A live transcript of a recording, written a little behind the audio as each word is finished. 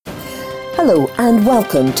Hello and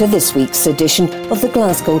welcome to this week's edition of the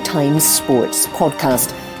Glasgow Times Sports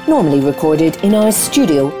Podcast, normally recorded in our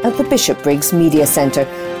studio at the Bishopbriggs Media Centre,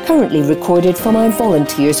 currently recorded from our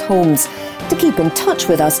volunteers' homes. To keep in touch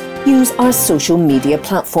with us, use our social media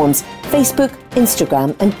platforms, Facebook,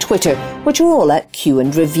 Instagram and Twitter, which are all at Q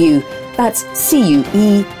and Review. That's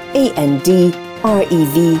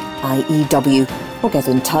CUEANDREVIEW. Or get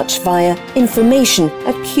in touch via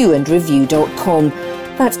information@qandreview.com.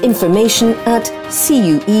 That's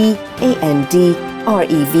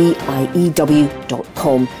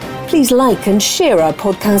information@CUEANDREVIEW.com. Please like and share our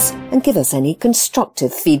podcast and give us any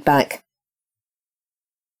constructive feedback.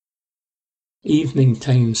 Evening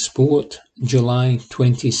Time Sport, July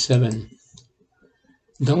 27.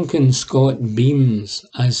 Duncan Scott beams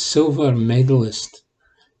as silver medalist,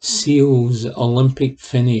 seals Olympic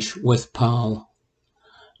finish with PAL.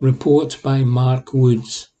 Report by Mark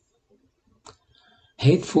Woods.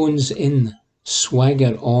 Headphones in,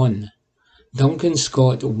 swagger on, Duncan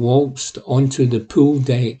Scott waltzed onto the pool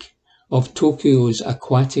deck of Tokyo's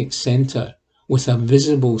Aquatic Centre with a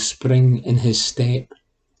visible spring in his step.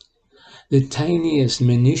 The tiniest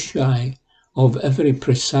minutiae of every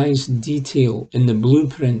precise detail in the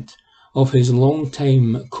blueprint of his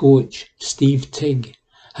longtime coach Steve Tigg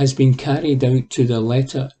has been carried out to the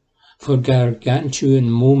letter for gargantuan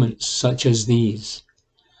moments such as these.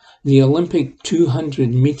 The Olympic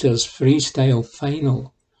 200 metres freestyle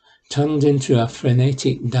final turned into a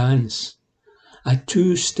frenetic dance, a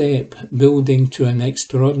two-step building to an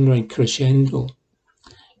extraordinary crescendo.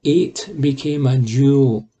 8 became a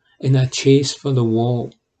duel in a chase for the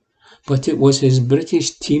wall, but it was his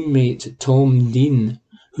British teammate Tom Dean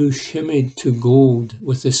who shimmied to gold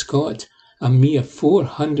with the Scot a mere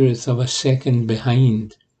 400th of a second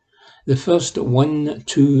behind. The first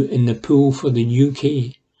 1-2 in the pool for the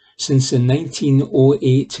UK since the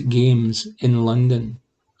 1908 Games in London.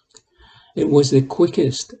 It was the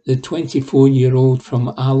quickest the 24-year-old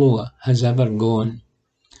from Alloa has ever gone.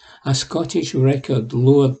 A Scottish record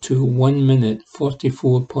lowered to 1 minute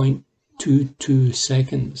 44.22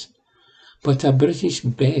 seconds, but a British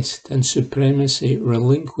best and supremacy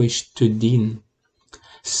relinquished to Dean.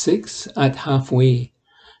 6th at halfway,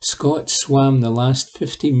 Scott swam the last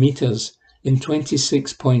 50 metres in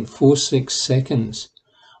 26.46 seconds,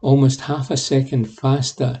 almost half a second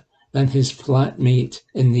faster than his flatmate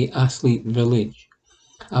in the athlete village.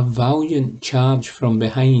 A valiant charge from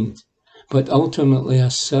behind, but ultimately a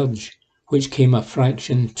surge which came a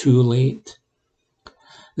fraction too late.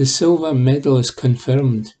 The silver medalist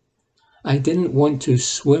confirmed, "I didn't want to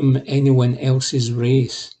swim anyone else's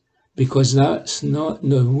race, because that's not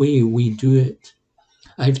the way we do it.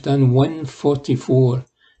 I've done 1:44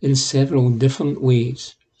 in several different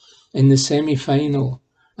ways. In the semi-final,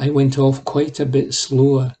 I went off quite a bit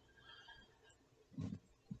slower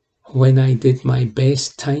when I did my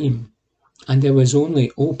best time, and I was only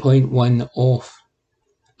 0.1 off.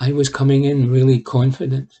 I was coming in really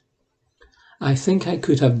confident. I think I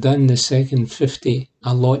could have done the second 50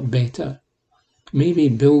 a lot better, maybe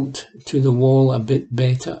built to the wall a bit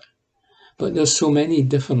better, but there's so many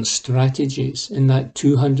different strategies in that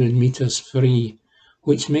 200 metres free,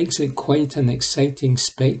 which makes it quite an exciting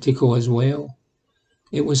spectacle as well.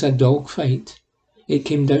 It was a dogfight. It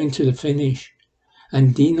came down to the finish,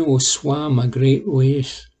 and Dino swam a great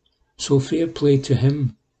race, so fair play to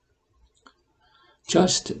him.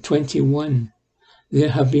 Just 21. There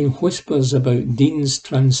have been whispers about Dean's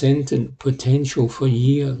transcendent potential for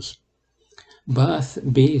years.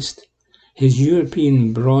 Bath-based, his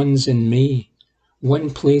European bronze in May, 1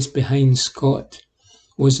 place behind Scott,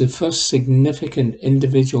 was the first significant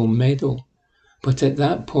individual medal, but at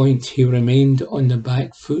that point he remained on the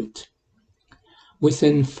back foot.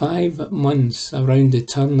 Within 5 months around the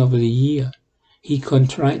turn of the year, he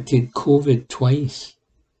contracted COVID twice.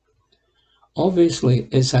 Obviously,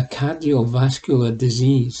 it's a cardiovascular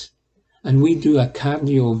disease, and we do a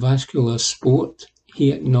cardiovascular sport,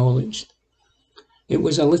 he acknowledged. It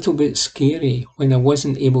was a little bit scary when I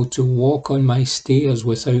wasn't able to walk on my stairs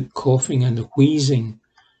without coughing and wheezing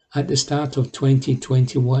at the start of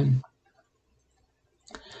 2021.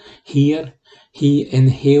 Here, he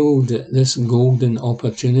inhaled this golden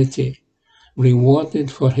opportunity,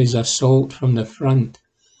 rewarded for his assault from the front,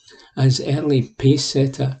 as early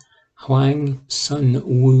pace-setter Hwang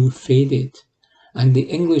Sun-woo faded, and the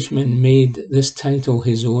Englishman made this title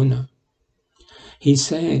his own. He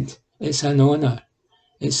said, "It's an honour.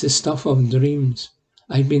 It's the stuff of dreams.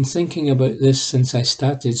 I've been thinking about this since I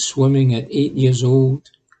started swimming at 8 years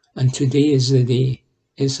old, and today is the day.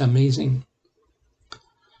 It's amazing."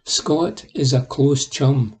 Scott is a close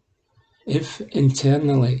chum, if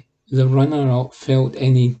internally the runner-up felt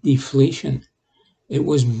any deflation. It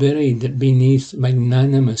was buried beneath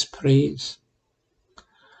magnanimous praise.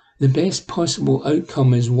 The best possible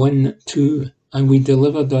outcome is 1-2, and we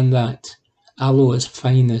delivered on that, Aloha's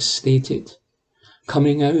finest stated.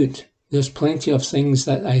 Coming out, there's plenty of things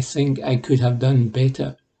that I think I could have done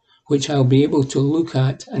better, which I'll be able to look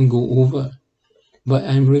at and go over, but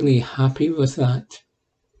I'm really happy with that.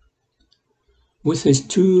 With his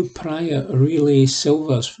 2 prior relay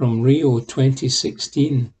silvers from Rio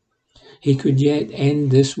 2016, he could yet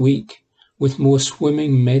end this week with more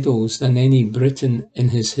swimming medals than any Briton in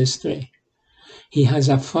his history. He has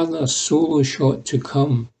a further solo shot to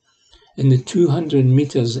come in the 200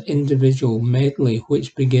 metres individual medley,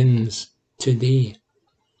 which begins today.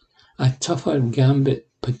 A tougher gambit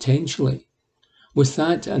potentially. With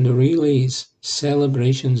that and relays,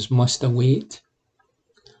 celebrations must await.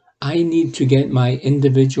 I need to get my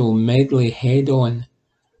individual medley head on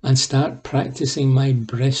and start practicing my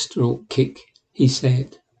breaststroke kick, he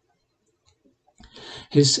said.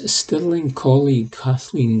 His Stirling colleague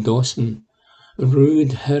Kathleen Dawson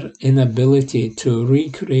rued her inability to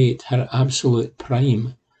recreate her absolute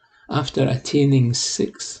prime after attaining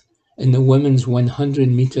 6th in the women's 100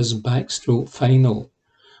 metres backstroke final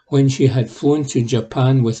when she had flown to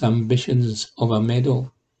Japan with ambitions of a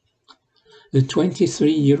medal. The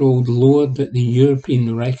 23-year-old lowered the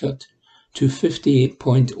European record to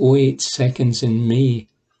 58.08 seconds in May,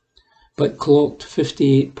 but clocked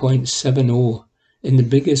 58.70 in the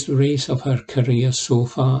biggest race of her career so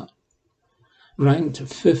far. Ranked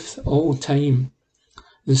 5th all-time,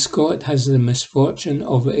 the Scot has the misfortune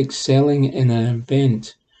of excelling in an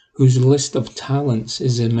event whose list of talents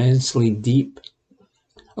is immensely deep.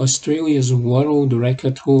 Australia's world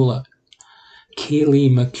record holder,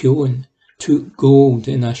 Kaylee McKeown, took gold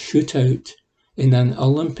in a shootout in an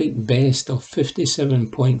Olympic best of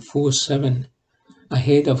 57.47,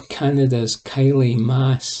 ahead of Canada's Kylie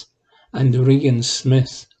Mass and Regan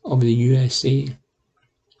Smith of the USA.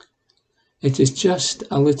 It is just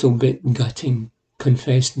a little bit gutting,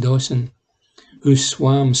 confessed Dawson, who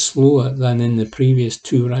swam slower than in the previous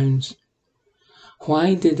 2 rounds.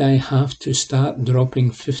 Why did I have to start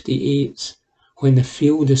dropping 58s when the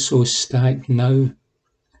field is so stacked now?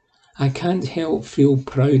 I can't help feel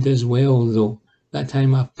proud as well, though, that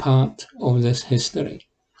I'm a part of this history.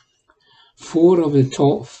 4 of the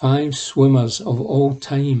top 5 swimmers of all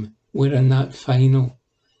time were in that final.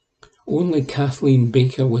 Only Kathleen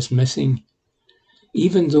Baker was missing.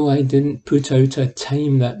 Even though I didn't put out a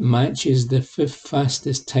time that matches the 5th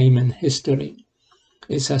fastest time in history,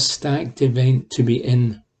 it's a stacked event to be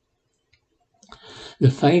in. The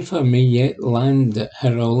Fifer may yet land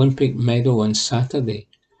her Olympic medal on Saturday,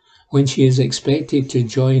 when she is expected to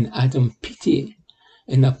join Adam Peaty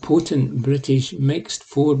in a potent British mixed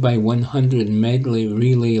 4x100 medley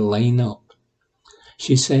relay lineup.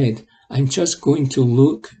 She said, I'm just going to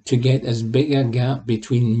look to get as big a gap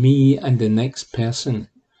between me and the next person,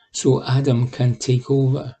 so Adam can take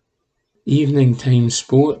over. Evening Time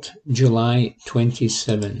Sport, July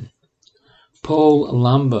 27. Paul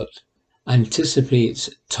Lambert anticipates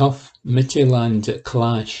tough Midtjylland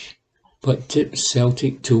clash, but tips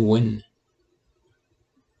Celtic to win.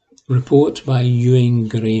 Report by Ewing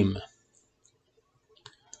Graham.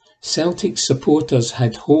 Celtic supporters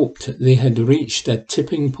had hoped they had reached a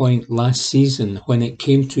tipping point last season when it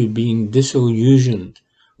came to being disillusioned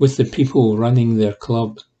with the people running their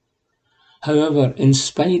club. However, in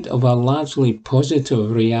spite of a largely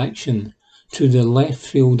positive reaction to the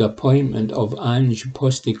left-field appointment of Ange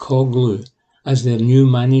Postecoglou as their new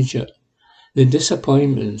manager, the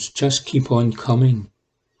disappointments just keep on coming.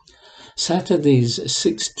 Saturday's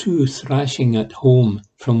 6-2 thrashing at home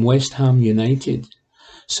from West Ham United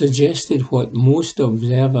suggested what most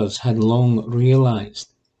observers had long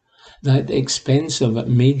realised, that expensive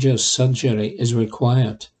major surgery is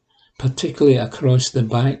required, particularly across the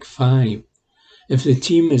back 5, if the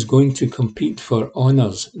team is going to compete for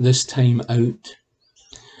honours this time out.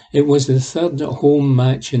 It was the 3rd home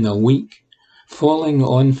match in a week, following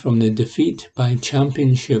on from the defeat by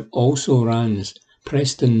Championship also-rans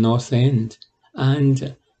Preston North End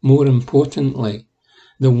and, more importantly,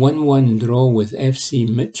 the 1-1 draw with FC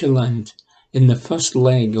Midtjylland in the first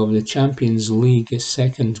leg of the Champions League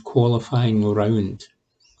second qualifying round.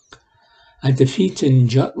 A defeat in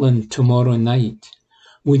Jutland tomorrow night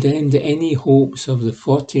would end any hopes of the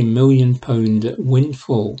 £40 million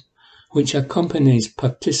windfall which accompanies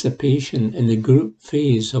participation in the group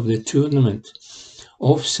phase of the tournament,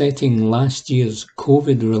 offsetting last year's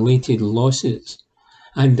COVID-related losses,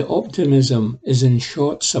 and optimism is in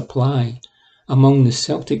short supply among the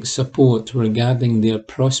Celtic support regarding their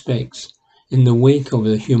prospects in the wake of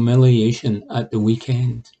the humiliation at the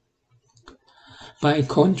weekend. By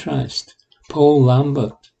contrast, Paul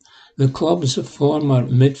Lambert, the club's former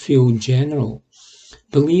midfield general,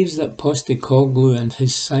 believes that Postecoglou and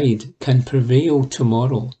his side can prevail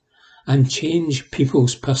tomorrow and change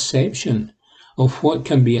people's perception of what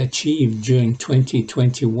can be achieved during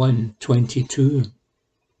 2021-22.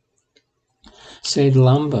 Said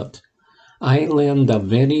Lambert, "I learned a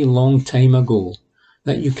very long time ago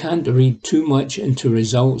that you can't read too much into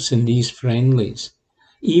results in these friendlies,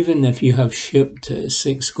 even if you have shipped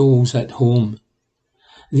 6 goals at home.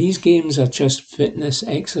 These games are just fitness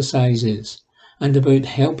exercises and about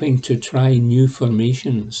helping to try new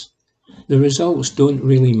formations. The results don't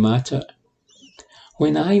really matter.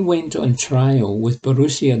 When I went on trial with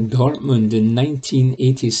Borussia Dortmund in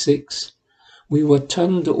 1986, we were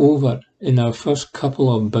turned over in our first couple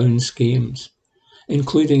of bounce games,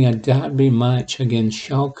 including a derby match against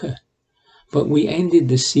Schalke, but we ended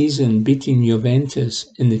the season beating Juventus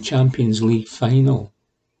in the Champions League final.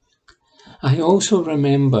 I also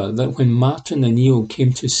remember that when Martin O'Neill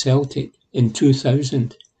came to Celtic in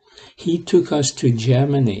 2000, he took us to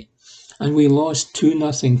Germany and we lost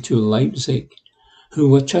 2-0 to Leipzig, who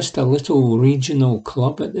were just a little regional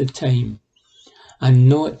club at the time, and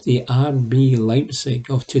not the RB Leipzig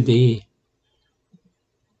of today.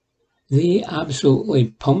 They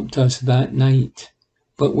absolutely pumped us that night,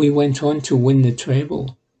 but we went on to win the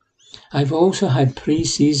treble. I've also had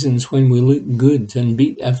pre-seasons when we looked good and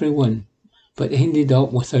beat everyone, but ended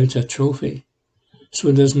up without a trophy.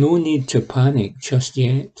 So there's no need to panic just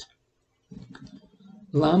yet."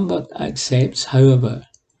 Lambert accepts, however,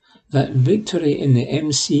 that victory in the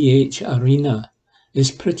MCH Arena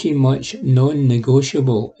is pretty much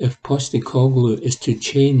non-negotiable if Postecoglou is to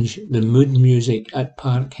change the mood music at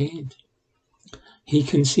Parkhead. He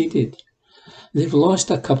conceded, "They've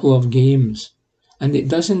lost a couple of games, and it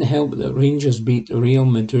doesn't help that Rangers beat Real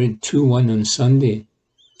Madrid 2-1 on Sunday,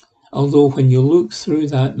 although when you look through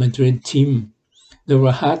that Madrid team, there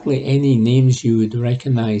were hardly any names you would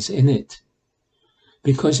recognise in it,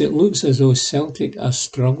 because it looks as though Celtic are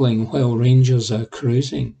struggling while Rangers are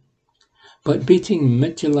cruising. But beating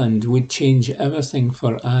Midtjylland would change everything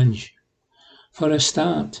for Ange. For a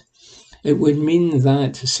start, it would mean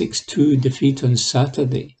that 6-2 defeat on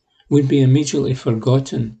Saturday would be immediately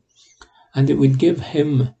forgotten, and it would give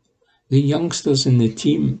him, the youngsters in the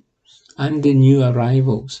team, and the new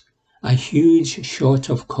arrivals a huge shot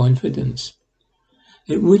of confidence.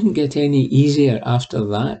 It wouldn't get any easier after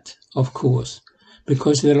that, of course,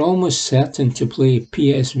 because they're almost certain to play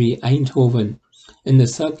PSV Eindhoven in the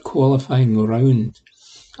third qualifying round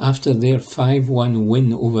after their 5-1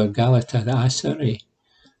 win over Galatasaray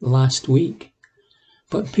last week.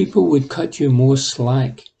 But people would cut you more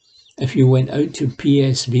slack if you went out to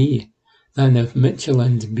PSV than if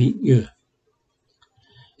Midtjylland beat you.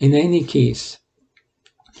 In any case,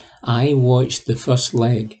 I watched the first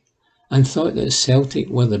leg and thought that Celtic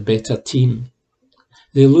were the better team.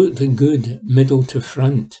 They looked good middle to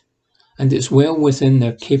front, and it's well within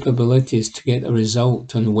their capabilities to get a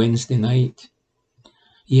result on Wednesday night.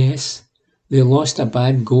 Yes, they lost a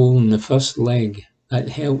bad goal in the first leg. That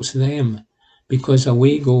helps them, because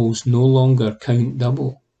away goals no longer count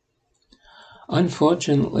double.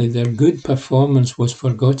 Unfortunately, their good performance was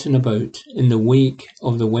forgotten about in the wake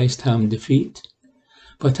of the West Ham defeat,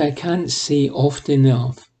 but I can't say often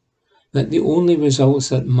enough that the only results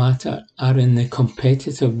that matter are in the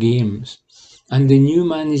competitive games, and the new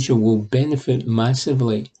manager will benefit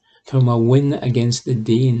massively from a win against the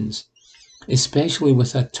Danes, especially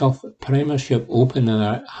with a tough Premiership opener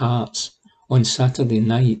at Hearts on Saturday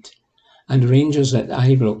night and Rangers at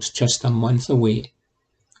Ibrox just a month away.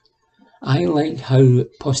 I like how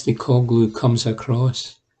Postecoglou comes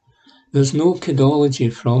across. There's no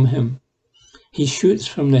kidology from him. He shoots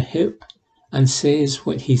from the hip and says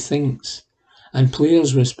what he thinks, and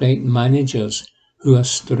players respect managers who are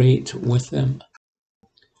straight with them.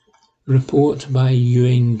 Report by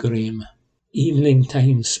Ewing Graham. Evening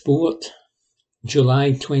Time Sport,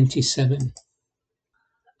 July 27.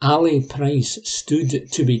 Ali Price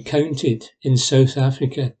stood to be counted in South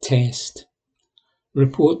Africa Test.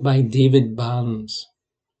 Report by David Barnes.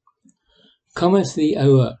 Cometh the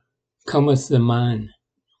hour, cometh the man.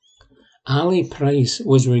 Ali Price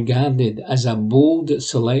was regarded as a bold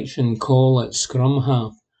selection call at scrum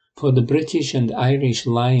half for the British and Irish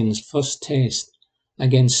Lions' first test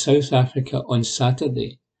against South Africa on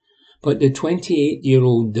Saturday, but the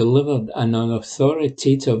 28-year-old delivered an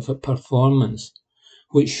authoritative performance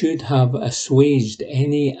which should have assuaged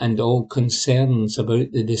any and all concerns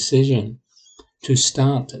about the decision to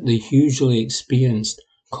start the hugely experienced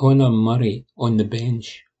Conor Murray on the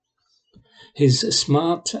bench. His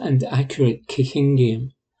smart and accurate kicking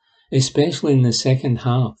game, especially in the second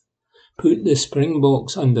half, put the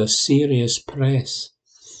Springboks under serious press,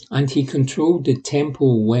 and he controlled the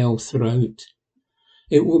tempo well throughout.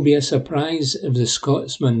 It will be a surprise if the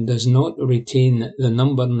Scotsman does not retain the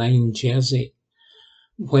number 9 jersey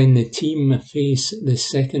when the team face the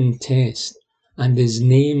second test and is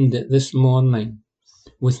named this morning,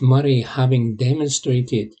 with Murray having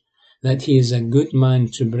demonstrated that he is a good man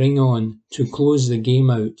to bring on to close the game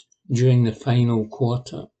out during the final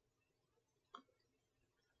quarter.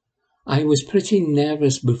 I was pretty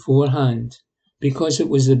nervous beforehand because it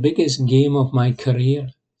was the biggest game of my career,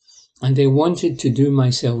 and I wanted to do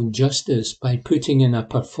myself justice by putting in a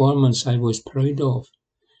performance I was proud of,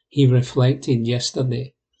 he reflected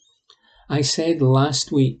yesterday. I said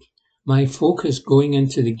last week my focus going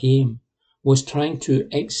into the game was trying to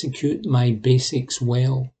execute my basics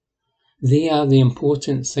well. They are the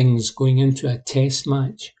important things going into a test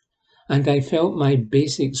match, and I felt my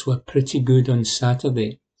basics were pretty good on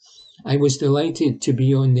Saturday. I was delighted to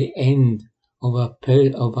be on the end of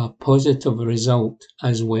a positive result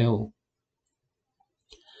as well.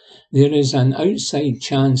 There is an outside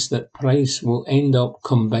chance that Price will end up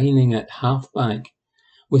combining at halfback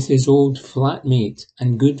with his old flatmate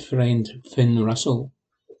and good friend Finn Russell.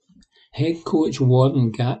 Head coach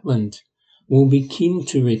Warren Gatland will be keen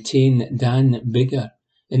to retain Dan Biggar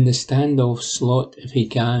in the standoff slot if he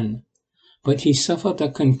can, but he suffered a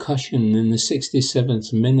concussion in the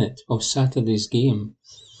 67th minute of Saturday's game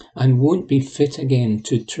and won't be fit again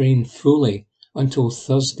to train fully until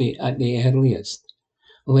Thursday at the earliest,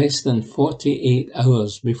 less than 48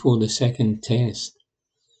 hours before the second test.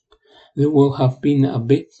 There will have been a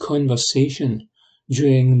big conversation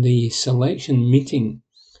during the selection meeting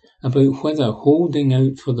about whether holding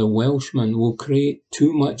out for the Welshman will create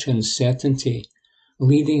too much uncertainty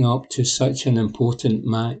leading up to such an important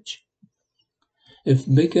match. If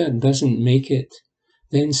Biggar doesn't make it,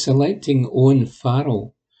 then selecting Owen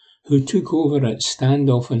Farrell, who took over at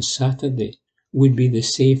standoff on Saturday, would be the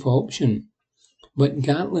safe option. But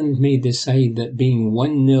Gatland may decide that being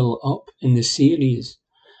 1-0 up in the series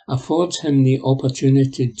affords him the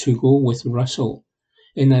opportunity to go with Russell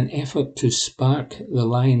in an effort to spark the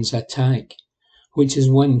Lions' attack, which is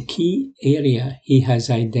one key area he has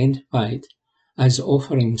identified as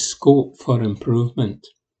offering scope for improvement.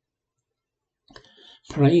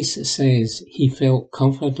 Price says he felt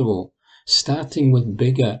comfortable starting with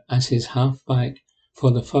Biggar as his halfback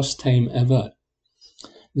for the first time ever.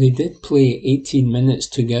 They did play 18 minutes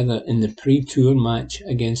together in the pre-tour match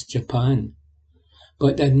against Japan,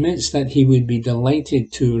 but admits that he would be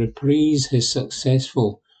delighted to reprise his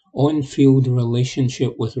successful on-field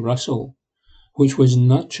relationship with Russell, which was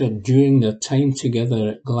nurtured during their time together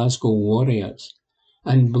at Glasgow Warriors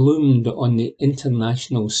and bloomed on the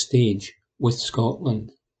international stage with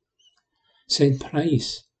Scotland. Said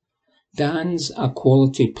Price, "Dan's a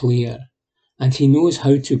quality player, and he knows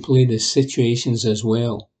how to play the situations as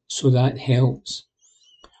well, so that helps.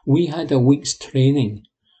 We had a week's training,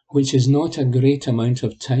 which is not a great amount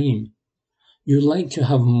of time. You'd like to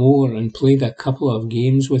have more and played a couple of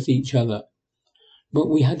games with each other, but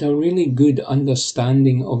we had a really good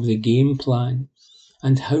understanding of the game plan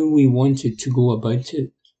and how we wanted to go about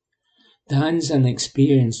it. Dan's an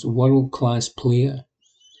experienced world-class player.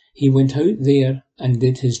 He went out there and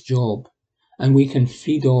did his job, and we can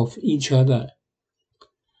feed off each other.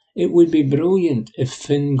 It would be brilliant if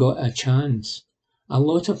Finn got a chance. A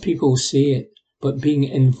lot of people say it, but being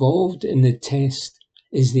involved in the test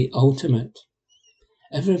is the ultimate.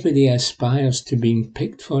 Everybody aspires to being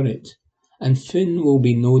picked for it, and Finn will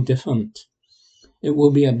be no different. It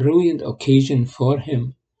will be a brilliant occasion for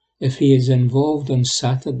him if he is involved on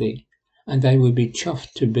Saturday, and I would be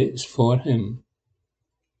chuffed to bits for him.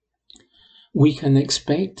 We can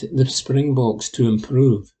expect the Springboks to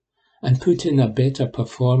improve and put in a better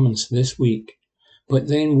performance this week, but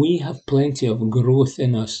then we have plenty of growth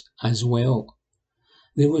in us as well.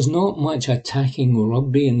 There was not much attacking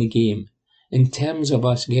rugby in the game in terms of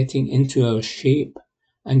us getting into our shape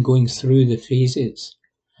and going through the phases.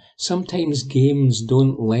 Sometimes games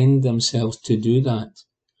don't lend themselves to do that,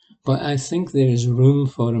 but I think there is room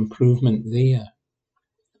for improvement there.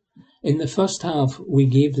 In the first half, we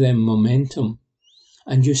gave them momentum,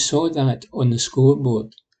 and you saw that on the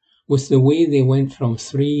scoreboard, with the way they went from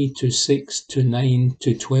 3 to 6 to 9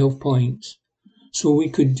 to 12 points, so we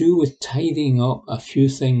could do with tidying up a few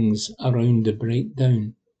things around the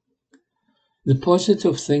breakdown. The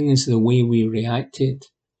positive thing is the way we reacted.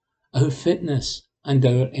 Our fitness, and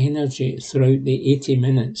our energy throughout the 80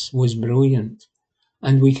 minutes was brilliant,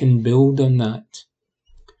 and we can build on that.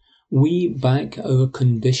 We back our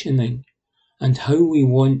conditioning and how we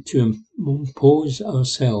want to impose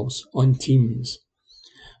ourselves on teams.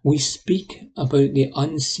 We speak about the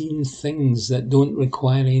unseen things that don't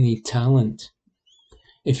require any talent.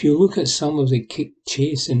 If you look at some of the kick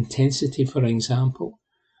chase intensity, for example,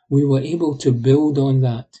 we were able to build on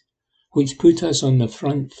that, which put us on the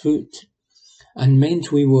front foot and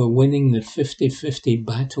meant we were winning the 50-50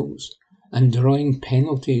 battles and drawing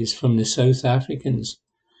penalties from the South Africans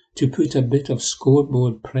to put a bit of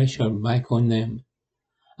scoreboard pressure back on them.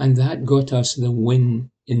 And that got us the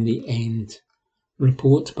win in the end.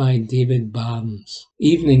 Report by David Barnes.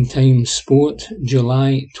 Evening Times Sport,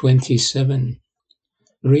 July 27.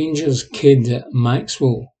 Rangers kid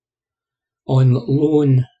Maxwell on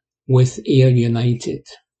loan with Ayr United.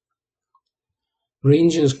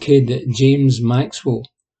 Rangers kid James Maxwell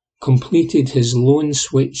completed his loan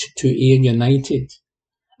switch to Ayr United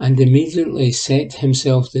and immediately set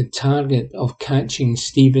himself the target of catching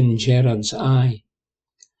Steven Gerrard's eye.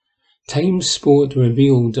 Times Sport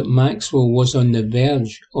revealed that Maxwell was on the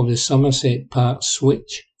verge of the Somerset Park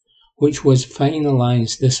switch, which was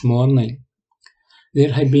finalised this morning.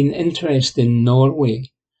 There had been interest in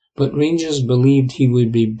Norway, but Rangers believed he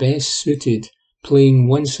would be best suited playing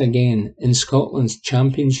once again in Scotland's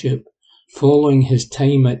Championship following his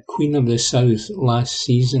time at Queen of the South last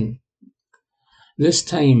season. This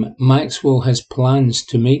time, Maxwell has plans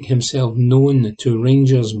to make himself known to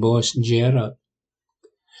Rangers boss Gerrard.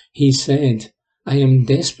 He said, "I am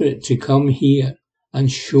desperate to come here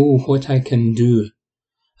and show what I can do.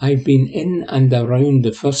 I've been in and around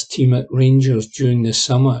the first team at Rangers during the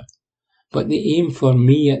summer, but the aim for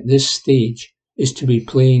me at this stage is to be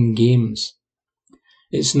playing games.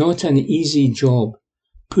 It's not an easy job,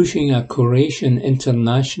 pushing a Croatian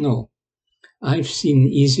international. I've seen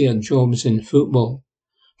easier jobs in football,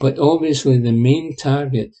 but obviously the main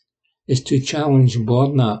target is to challenge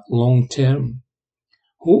Borna long term.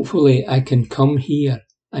 Hopefully I can come here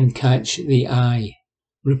and catch the eye."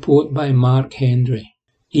 Report by Mark Hendry.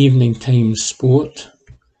 Evening Times Sport,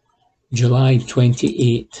 July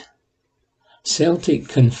 28. Celtic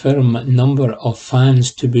confirm number of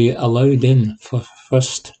fans to be allowed in for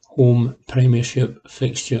first home Premiership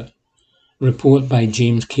fixture. Report by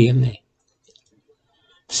James Kearney.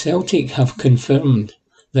 Celtic have confirmed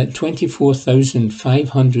that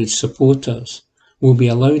 24,500 supporters will be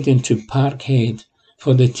allowed into Parkhead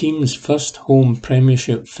for the team's first home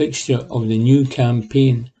Premiership fixture of the new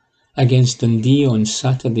campaign against Dundee on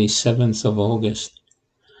Saturday 7th of August.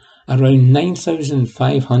 Around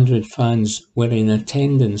 9,500 fans were in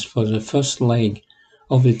attendance for the first leg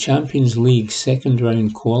of the Champions League second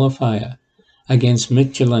round qualifier against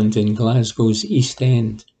Midtjylland in Glasgow's East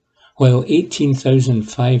End, while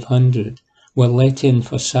 18,500 were let in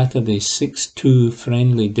for Saturday's 6-2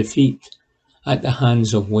 friendly defeat at the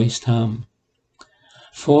hands of West Ham.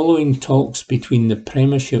 Following talks between the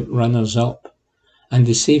Premiership runners-up and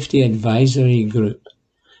the Safety Advisory Group,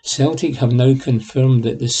 Celtic have now confirmed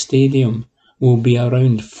that the stadium will be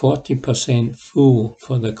around 40% full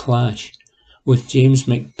for the clash with James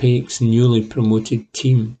McPake's newly promoted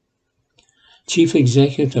team. Chief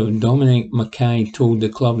Executive Dominic Mackay told the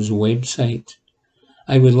club's website,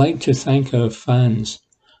 "I would like to thank our fans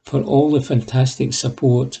for all the fantastic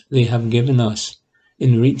support they have given us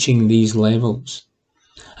in reaching these levels.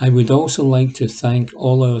 I would also like to thank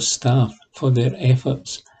all our staff for their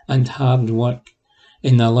efforts and hard work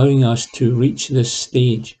in allowing us to reach this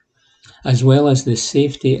stage, as well as the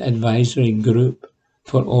Safety Advisory Group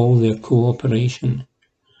for all their cooperation.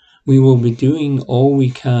 We will be doing all we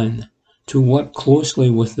can to work closely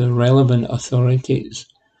with the relevant authorities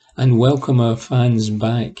and welcome our fans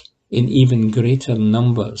back in even greater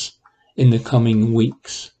numbers in the coming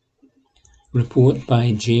weeks." Report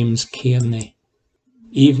by James Kearney.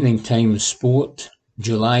 Evening Times Sport,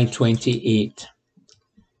 July 28.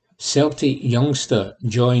 Celtic youngster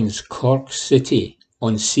joins Cork City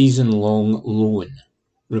on season-long loan.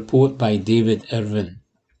 Report by David Irvin.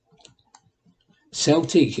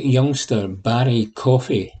 Celtic youngster Barry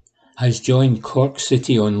Coffey has joined Cork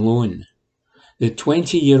City on loan. The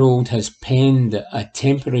 20-year-old has penned a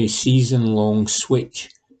temporary season-long switch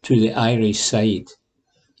to the Irish side.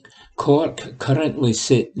 Cork currently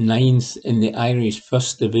sit 9th in the Irish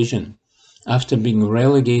First Division after being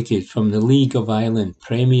relegated from the League of Ireland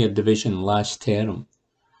Premier Division last term.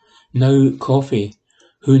 Now Coffey,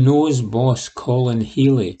 who knows boss Colin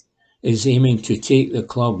Healy, is aiming to take the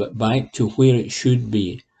club back to where it should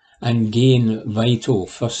be and gain vital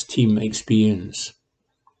first-team experience.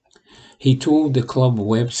 He told the club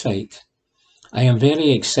website, "I am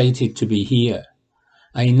very excited to be here.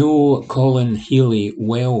 I know Colin Healy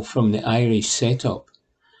well from the Irish setup,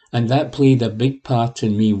 and that played a big part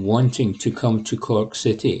in me wanting to come to Cork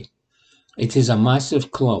City. It is a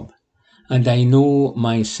massive club, and I know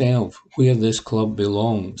myself where this club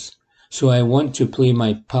belongs, so I want to play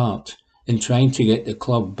my part in trying to get the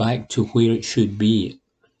club back to where it should be.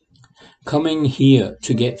 Coming here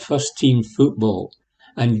to get first-team football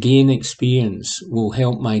and gain experience will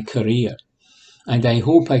help my career, and I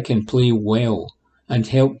hope I can play well and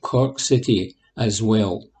help Cork City as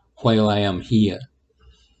well while I am here.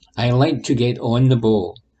 I like to get on the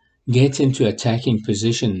ball, get into attacking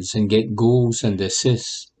positions and get goals and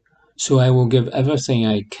assists, so I will give everything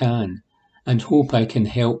I can and hope I can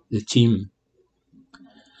help the team."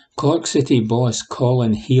 Cork City boss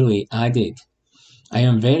Colin Healy added, "I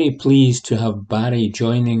am very pleased to have Barry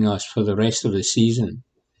joining us for the rest of the season.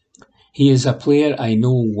 He is a player I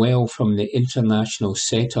know well from the international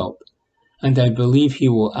setup, and I believe he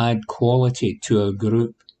will add quality to our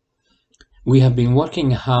group. We have been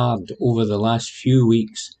working hard over the last few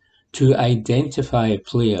weeks to identify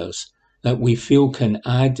players that we feel can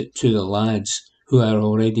add to the lads who are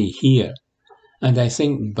already here, and I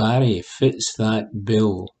think Barry fits that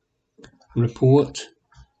bill." Report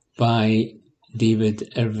by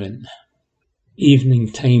David Irvin.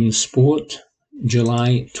 Evening Times Sport,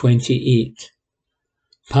 July 28.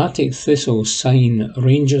 Partick Thistle sign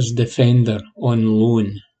Rangers defender on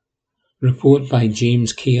loan. Report by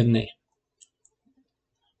James Kearney.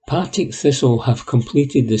 Partick Thistle have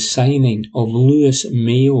completed the signing of Lewis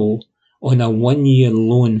Mayo on a one-year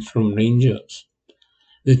loan from Rangers.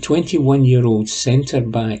 The 21-year-old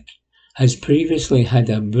centre-back has previously had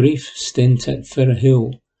a brief stint at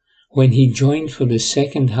Firhill when he joined for the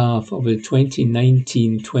second half of the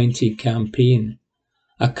 2019-20 campaign,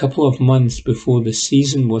 a couple of months before the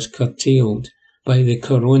season was curtailed by the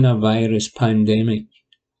coronavirus pandemic.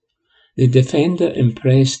 The defender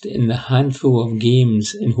impressed in the handful of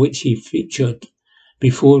games in which he featured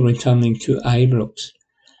before returning to Ibrox,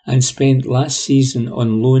 and spent last season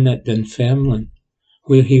on loan at Dunfermline,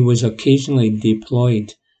 where he was occasionally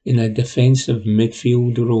deployed in a defensive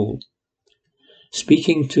midfield role.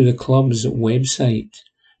 Speaking to the club's website,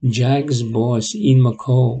 Jags boss Ian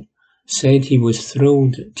McCall said he was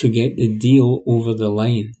thrilled to get the deal over the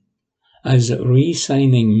line, as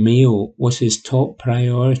re-signing Mayo was his top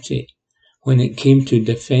priority when it came to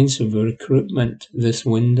defensive recruitment this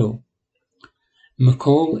window.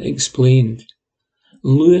 McCall explained,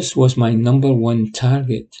 "Lewis was my number one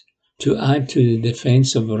target to add to the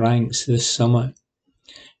defensive ranks this summer.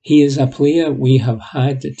 He is a player we have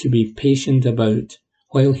had to be patient about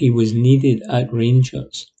while he was needed at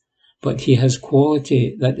Rangers, but he has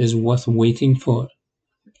quality that is worth waiting for.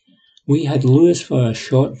 We had Lewis for a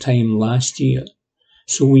short time last year,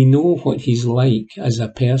 so we know what he's like as a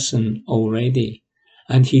person already,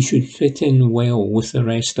 and he should fit in well with the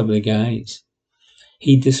rest of the guys.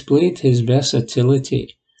 He displayed his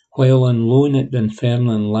versatility while on loan at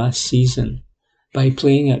Dunfermline last season by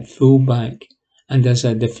playing at full-back and as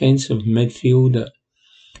a defensive midfielder,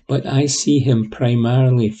 but I see him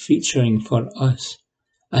primarily featuring for us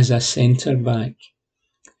as a centre-back.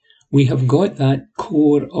 We have got that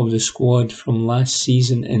core of the squad from last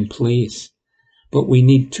season in place, but we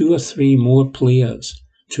need 2 or 3 more players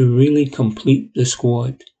to really complete the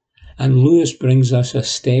squad, and Lewis brings us a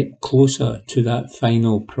step closer to that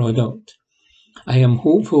final product. I am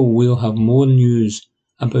hopeful we'll have more news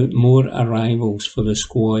about more arrivals for the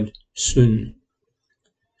squad soon."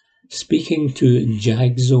 Speaking to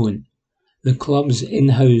Jagzone, the club's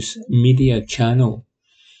in-house media channel,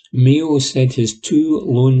 Mayo said his 2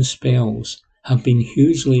 loan spells have been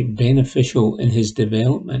hugely beneficial in his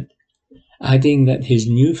development, adding that his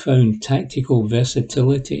newfound tactical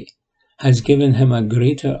versatility has given him a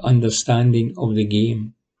greater understanding of the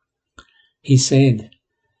game. He said,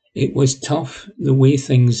 "It was tough the way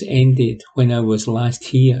things ended when I was last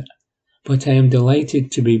here, but I am delighted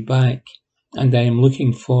to be back and I am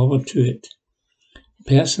looking forward to it.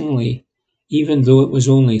 Personally, even though it was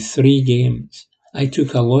only 3 games, I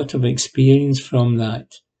took a lot of experience from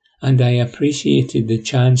that, and I appreciated the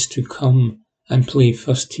chance to come and play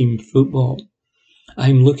first-team football.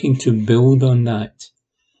 I'm looking to build on that.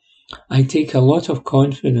 I take a lot of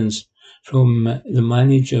confidence from the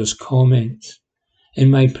manager's comments.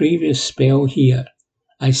 In my previous spell here,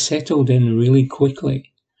 I settled in really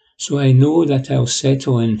quickly, so I know that I'll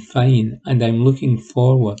settle in fine, and I'm looking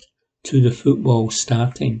forward to the football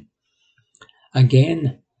starting.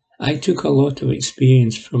 Again, I took a lot of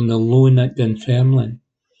experience from the loan at Dunfermline.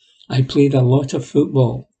 I played a lot of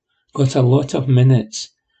football, got a lot of minutes,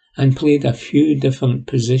 and played a few different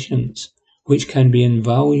positions, which can be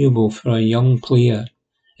invaluable for a young player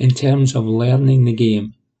in terms of learning the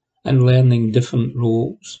game and learning different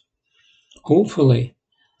roles. Hopefully,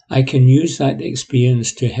 I can use that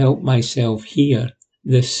experience to help myself here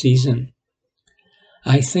this season.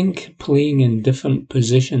 I think playing in different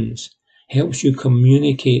positions helps you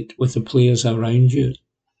communicate with the players around you.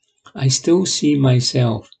 I still see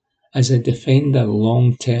myself as a defender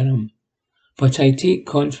long term, but I take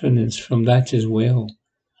confidence from that as well,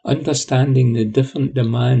 understanding the different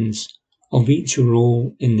demands of each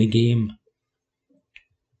role in the game.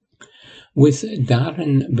 With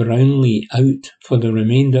Darren Brownlee out for the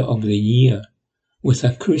remainder of the year with a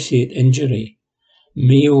cruciate injury,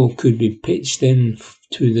 Mayo could be pitched in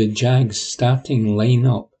to the Jags starting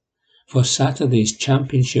lineup for Saturday's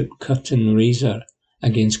championship curtain raiser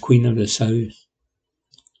against Queen of the South.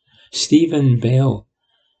 Stephen Bell,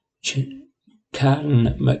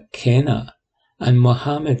 Karen McKenna and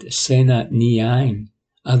Mohamed Sena Niang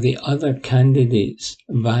are the other candidates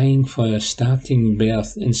vying for a starting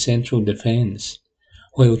berth in central defence,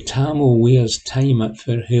 while Tam O'Weir's time at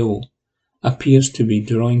Firhill appears to be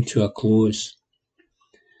drawing to a close.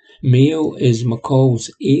 Mayo is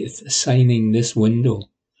McCall's 8th signing this window.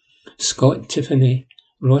 Scott Tiffany,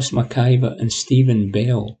 Ross McIver and Stephen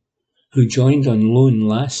Bell, who joined on loan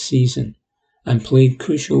last season and played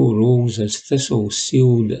crucial roles as Thistle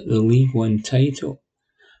sealed the League One title,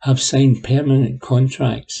 have signed permanent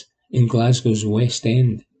contracts in Glasgow's West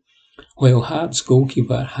End, while Hearts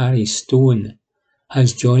goalkeeper Harry Stone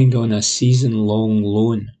has joined on a season-long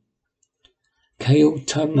loan. Kyle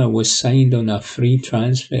Turner was signed on a free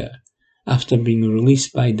transfer after being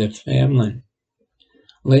released by Dunfermline.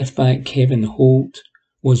 Left-back Kevin Holt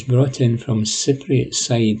was brought in from Cypriot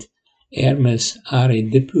side Ermis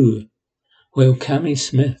Aredipu, while Cammy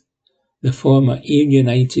Smith, the former Ayr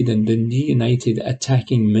United and Dundee United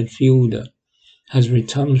attacking midfielder, has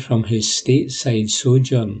returned from his stateside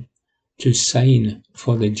sojourn to sign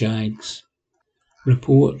for the Jags.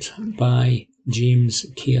 Report by James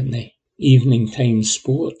Kearney. Evening Times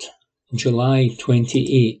Sport, July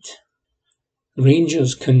 28.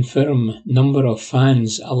 Rangers confirm number of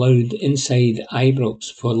fans allowed inside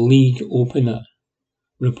Ibrox for league opener.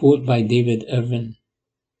 Report by David Irvin.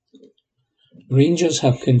 Rangers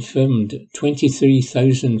have confirmed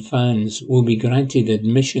 23,000 fans will be granted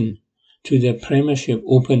admission to their Premiership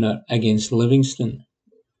opener against Livingston.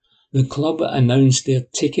 The club announced their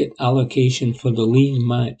ticket allocation for the league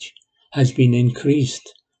match has been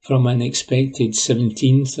increased from an expected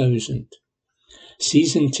 17,000.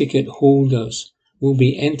 Season ticket holders will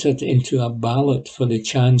be entered into a ballot for the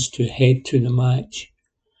chance to head to the match.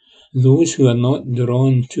 Those who are not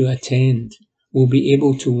drawn to attend will be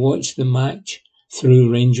able to watch the match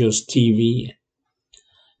through Rangers TV.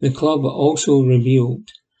 The club also revealed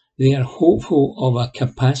they are hopeful of a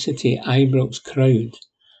capacity Ibrox crowd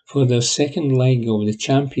for their second leg of the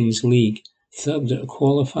Champions League third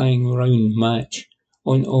qualifying round match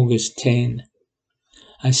on August 10.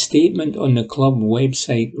 A statement on the club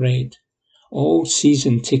website read, "All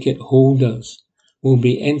season ticket holders will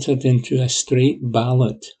be entered into a straight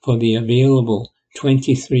ballot for the available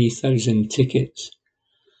 23,000 tickets.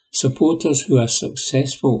 Supporters who are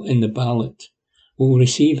successful in the ballot will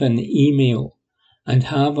receive an email and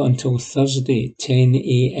have until Thursday 10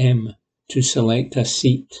 a.m. to select a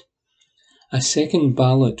seat. A second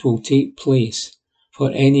ballot will take place for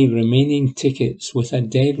any remaining tickets with a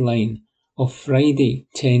deadline of Friday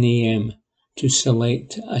 10 a.m. to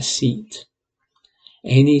select a seat.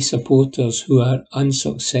 Any supporters who are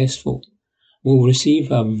unsuccessful will receive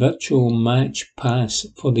a virtual match pass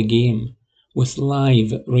for the game with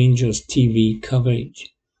live Rangers TV coverage.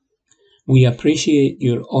 We appreciate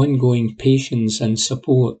your ongoing patience and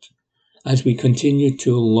support as we continue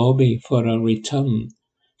to lobby for a return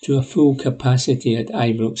to a full capacity at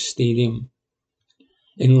Ibrox Stadium.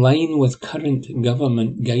 In line with current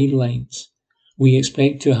government guidelines, we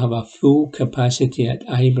expect to have a full capacity at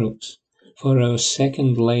Ibrox for our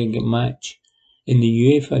second leg match in the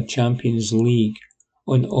UEFA Champions League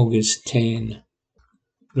on August 10.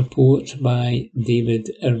 Report by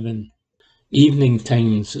David Irvin. Evening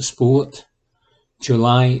Times Sport,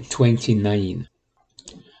 July 29.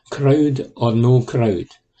 Crowd or no crowd,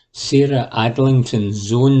 Sarah Adlington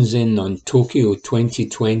zones in on Tokyo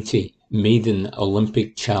 2020 Maiden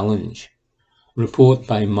Olympic Challenge. Report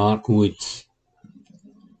by Mark Woods.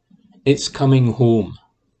 It's coming home,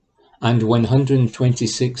 and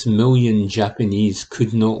 126 million Japanese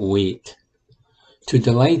could not wait. To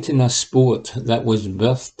delight in a sport that was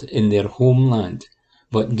birthed in their homeland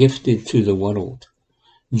but gifted to the world,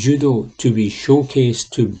 Judo to be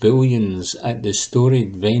showcased to billions at the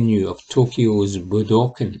storied venue of Tokyo's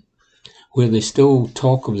Budokan, where they still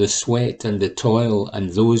talk of the sweat and the toil and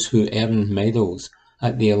those who earned medals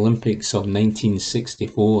at the Olympics of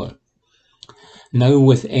 1964. Now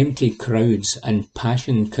with empty crowds and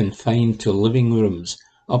passion confined to living rooms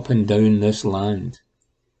up and down this land.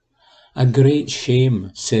 A great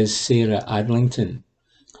shame, says Sarah Adlington.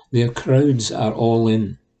 Their crowds are all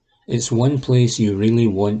in. It's one place you really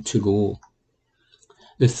want to go.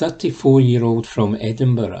 The 34-year-old from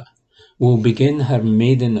Edinburgh will begin her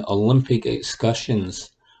maiden Olympic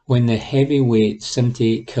excursions when the heavyweight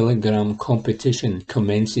 78-kilogram competition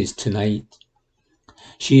commences tonight.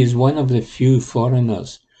 She is one of the few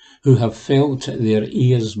foreigners who have felt their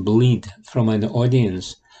ears bleed from an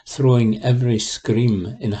audience throwing every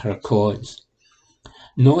scream in her cause.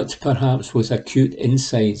 Not perhaps with acute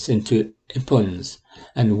insights into Ippons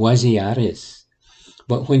and Waziaris,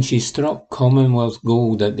 but when she struck Commonwealth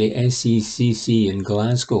gold at the SECC in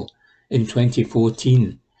Glasgow in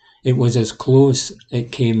 2014, it was as close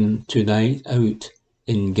it came to night out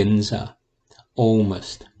in Ginza.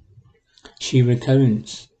 Almost. She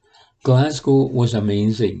recounts, Glasgow was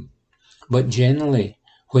amazing, but generally,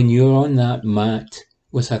 when you're on that mat,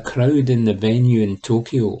 with a crowd in the venue in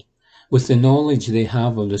Tokyo, with the knowledge they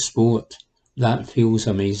have of the sport, that feels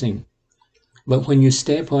amazing. But when you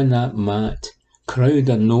step on that mat, crowd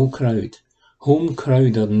or no crowd, home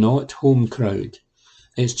crowd or not home crowd,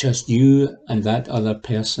 it's just you and that other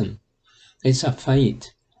person. It's a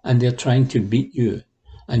fight, and they're trying to beat you,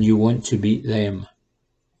 and you want to beat them.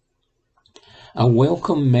 A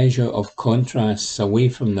welcome measure of contrasts away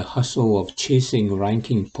from the hustle of chasing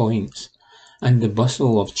ranking points and the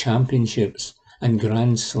bustle of championships and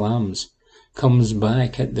Grand Slams comes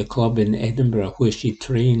back at the club in Edinburgh where she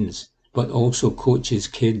trains but also coaches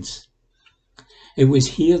kids. It was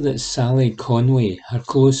here that Sally Conway, her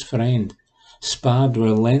close friend, sparred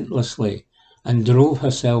relentlessly and drove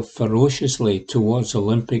herself ferociously towards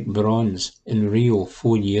Olympic bronze in Rio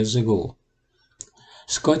 4 years ago.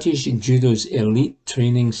 Scottish Judo's elite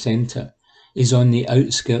training centre is on the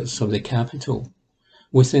outskirts of the capital,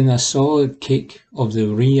 within a solid kick of the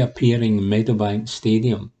reappearing Meadowbank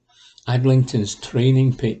Stadium. Adlington's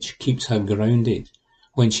training pitch keeps her grounded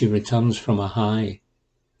when she returns from a high.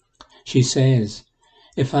 She says,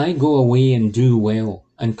 if I go away and do well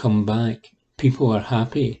and come back, people are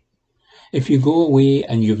happy. If you go away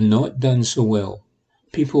and you've not done so well,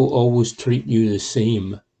 people always treat you the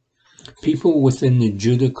same. People within the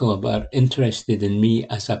judo club are interested in me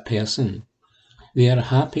as a person. They are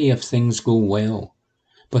happy if things go well,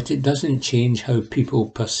 but it doesn't change how people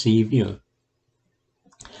perceive you.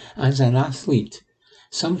 As an athlete,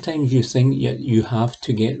 sometimes you think you have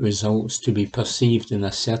to get results to be perceived in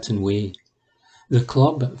a certain way. The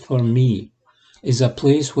club, for me, is a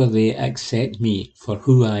place where they accept me for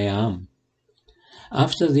who I am.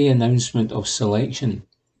 After the announcement of selection,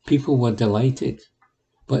 people were delighted,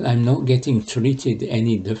 but I'm not getting treated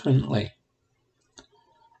any differently.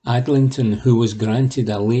 Adlington, who was granted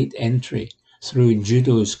a late entry through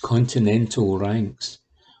judo's continental ranks,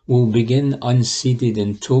 will begin unseeded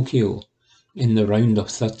in Tokyo in the round of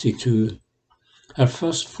 32. Her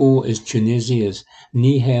first foe is Tunisia's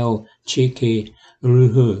Nihal Cheke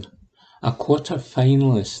Ruhu, a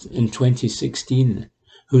quarter-finalist in 2016,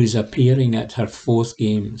 who is appearing at her 4th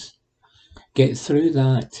Games. Get through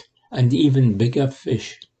that, and even bigger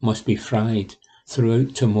fish must be fried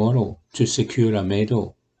throughout tomorrow to secure a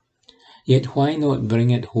medal. Yet why not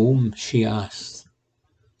bring it home, she asks.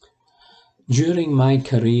 During my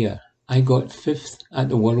career, I got 5th at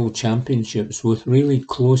the World Championships with really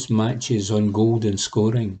close matches on gold and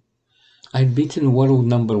scoring. I've beaten world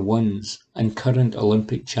number 1s and current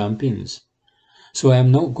Olympic champions, so I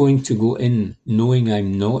am not going to go in knowing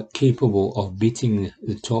I'm not capable of beating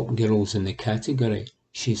the top girls in the category,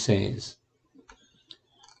 she says.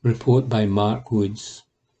 Report by Mark Woods.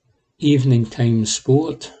 Evening Times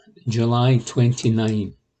Sport, July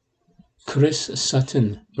 29. Chris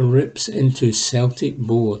Sutton rips into Celtic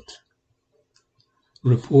board.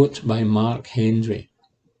 Report by Mark Hendry.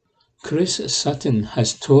 Chris Sutton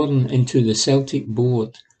has torn into the Celtic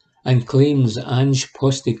board and claims Ange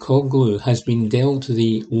Postecoglou has been dealt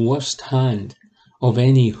the worst hand of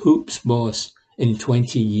any hoops boss in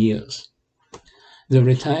 20 years. The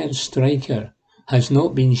retired striker has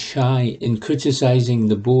not been shy in criticising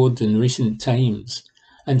the board in recent times,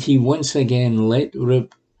 and he once again let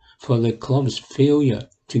rip for the club's failure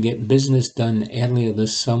to get business done earlier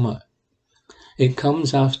this summer. It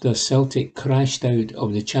comes after Celtic crashed out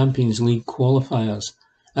of the Champions League qualifiers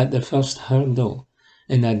at the first hurdle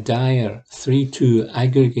in a dire 3-2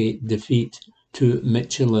 aggregate defeat to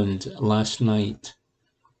Midtjylland last night.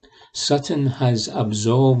 Sutton has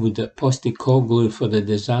absolved Postecoglou for the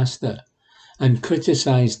disaster and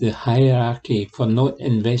criticised the hierarchy for not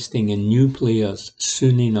investing in new players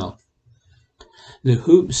soon enough. The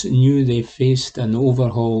Hoops knew they faced an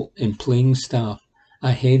overhaul in playing staff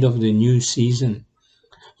ahead of the new season,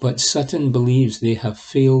 but Sutton believes they have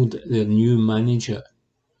failed their new manager.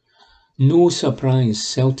 No surprise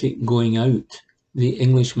Celtic going out, the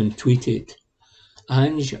Englishman tweeted.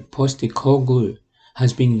 Ange Postecoglou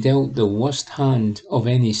has been dealt the worst hand of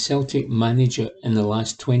any Celtic manager in the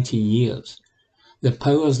last 20 years. The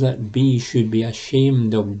powers that be should be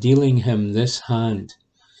ashamed of dealing him this hand.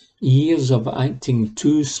 Years of acting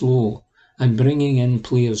too slow and bringing in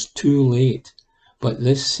players too late, but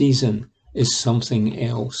this season is something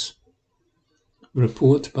else.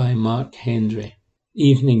 Report by Mark Hendry.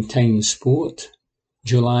 Evening Time Sport,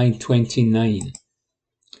 July 29.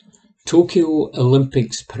 Tokyo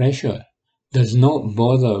Olympics pressure does not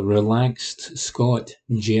bother relaxed Scot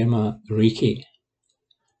Gemma Reekie.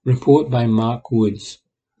 Report by Mark Woods.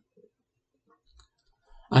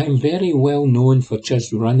 I am very well known for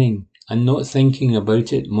just running and not thinking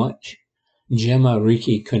about it much, Gemma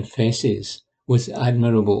Reekie confesses with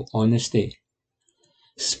admirable honesty.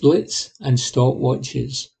 Splits and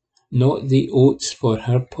stopwatches, not the oats for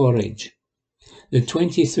her porridge. The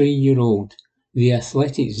 23-year-old, the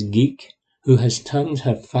athletics geek who has turned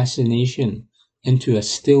her fascination into a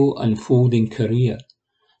still unfolding career,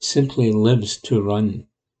 simply lives to run.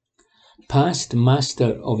 Past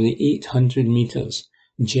master of the 800 metres,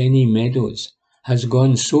 Jenny Meadows, has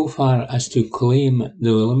gone so far as to claim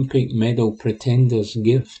the Olympic medal pretender's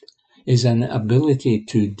gift is an ability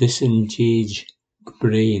to disengage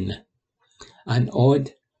brain. An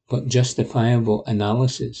odd but justifiable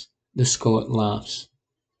analysis, the Scot laughs.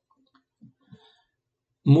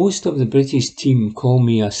 Most of the British team call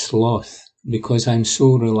me a sloth because I'm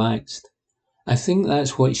so relaxed. I think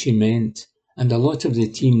that's what she meant, and a lot of the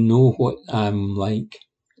team know what I'm like.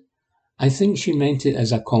 I think she meant it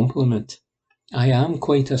as a compliment. I am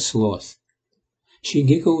quite a sloth. She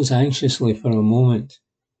giggles anxiously for a moment.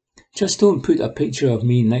 Just don't put a picture of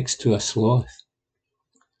me next to a sloth.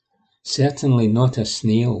 Certainly not a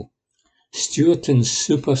snail. Stewarton's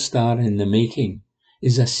superstar in the making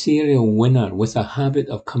is a serial winner with a habit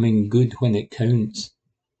of coming good when it counts.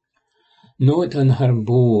 Not on her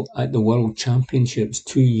bow at the World Championships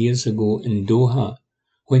 2 years ago in Doha,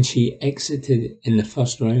 when she exited in the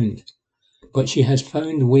first round, but she has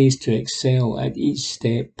found ways to excel at each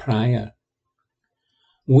step prior.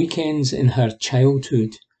 Weekends in her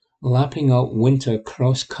childhood, lapping up winter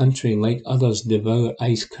cross-country like others devour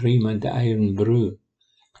ice cream and iron brew,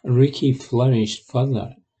 Reekie flourished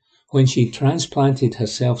further when she transplanted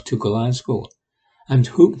herself to Glasgow and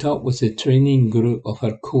hooked up with the training group of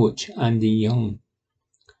her coach Andy Young.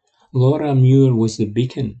 Laura Muir was the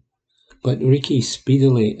beacon, but Reekie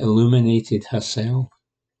speedily illuminated herself.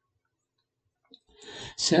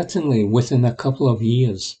 Certainly within a couple of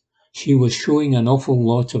years, she was showing an awful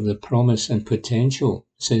lot of the promise and potential,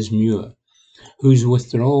 says Muir, whose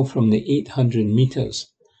withdrawal from the 800 metres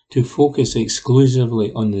to focus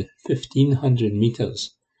exclusively on the 1500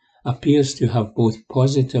 metres appears to have both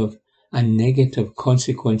positive and negative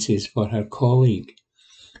consequences for her colleague,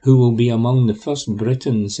 who will be among the first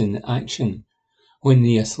Britons in action when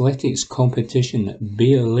the athletics competition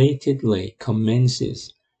belatedly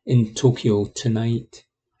commences in Tokyo tonight.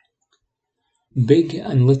 Big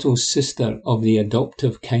and little sister of the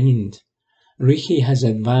adoptive kind, Reekie has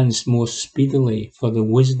advanced more speedily for the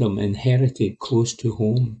wisdom inherited close to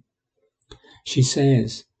home. She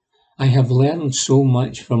says, I have learned so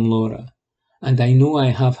much from Laura, and I know I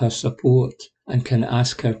have her support and can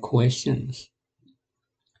ask her questions.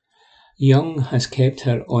 Young has kept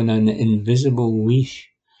her on an invisible leash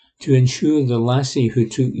to ensure the lassie who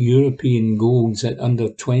took European golds at under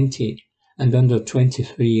 20 and under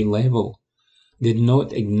 23 level did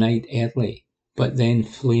not ignite early, but then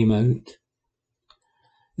flame out.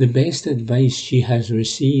 The best advice she has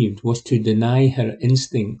received was to deny her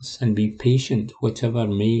instincts and be patient whatever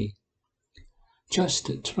may. Just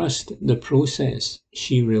trust the process,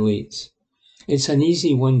 she relates. It's an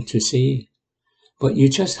easy one to say, but you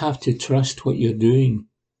just have to trust what you're doing.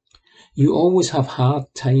 You always have hard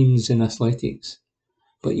times in athletics,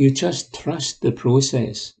 but you just trust the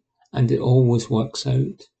process and it always works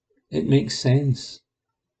out. It makes sense.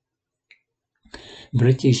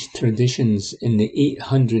 British traditions in the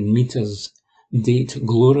 800 metres date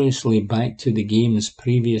gloriously back to the game's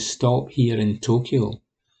previous stop here in Tokyo.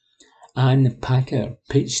 Anne Packer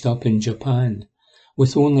pitched up in Japan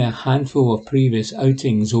with only a handful of previous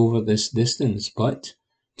outings over this distance, but,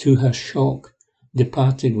 to her shock,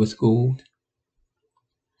 departed with gold.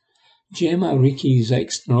 Gemma Reeke's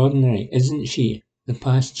extraordinary, isn't she? The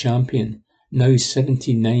past champion, now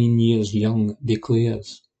 79 years young,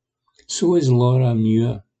 declares. So is Laura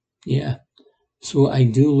Muir. Yeah, so I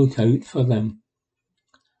do look out for them.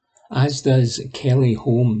 As does Kelly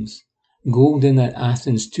Holmes, golden at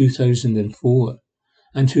Athens 2004,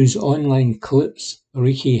 and whose online clips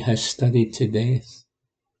Reeke has studied to death.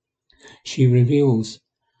 She reveals,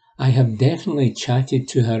 I have definitely chatted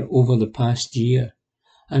to her over the past year,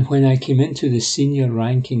 and when I came into the senior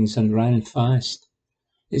rankings and ran fast,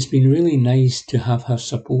 it's been really nice to have her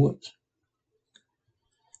support.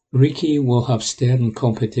 Reeke will have stern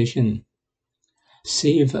competition,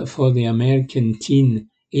 save for the American teen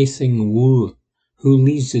Athing Wu, who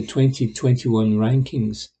leads the 2021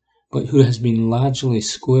 rankings, but who has been largely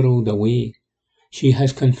squirreled away. She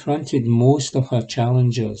has confronted most of her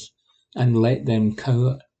challengers and let them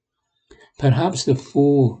cower. Perhaps the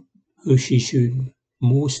foe who she should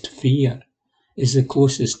most fear is the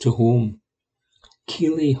closest to home.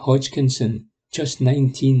 Keely Hodgkinson, just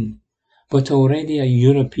 19, but already a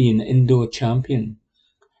European indoor champion,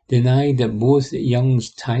 denied at both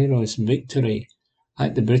Young's Tyros victory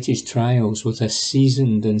at the British trials with a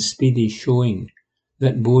seasoned and speedy showing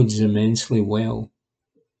that bodes immensely well.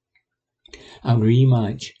 A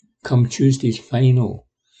rematch, come Tuesday's final,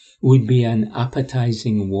 would be an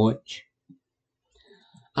appetising watch.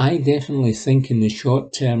 I definitely think in the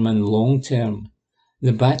short term and long term,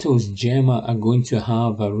 the battles Gemma are going to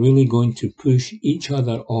have are really going to push each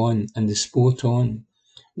other on and the sport on,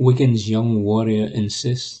 Wigan's young warrior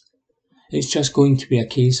insists. It's just going to be a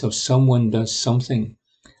case of someone does something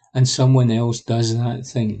and someone else does that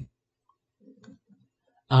thing.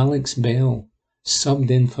 Alex Bell, subbed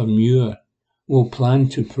in for Muir, will plan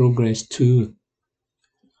to progress too.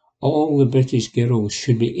 All the British girls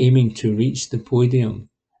should be aiming to reach the podium.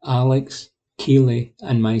 Alex, Keely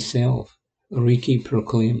and myself, Reeke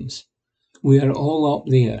proclaims. We are all up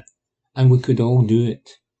there and we could all do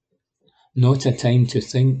it. Not a time to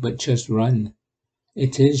think but just run.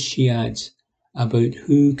 It is, she adds, about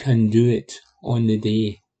who can do it on the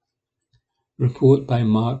day. Report by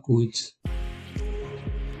Mark Woods.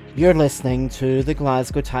 You're listening to the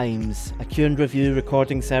Glasgow Times, a Q and Review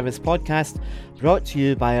recording service podcast brought to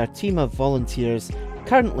you by our team of volunteers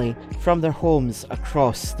currently from their homes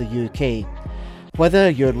across the UK. Whether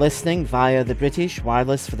you're listening via the British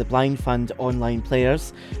Wireless for the Blind Fund online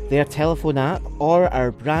players, their telephone app or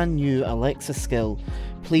our brand new Alexa skill,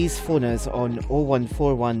 please phone us on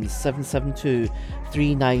 0141 772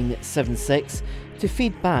 3976 to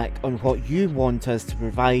feedback on what you want us to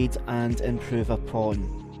provide and improve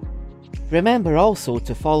upon. Remember also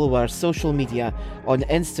to follow our social media on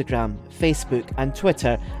Instagram, Facebook and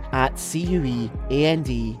Twitter at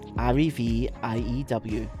CUEANDREVIEW.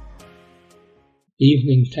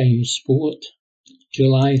 Evening Time Sport,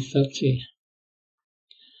 July 30.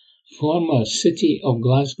 Former City of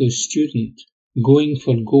Glasgow student going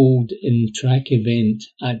for gold in track event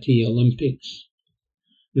at the Olympics.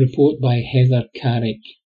 Report by Heather Carrick.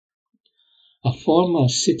 A former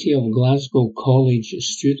City of Glasgow College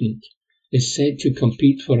student is set to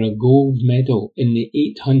compete for a gold medal in the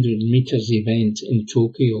 800 metres event in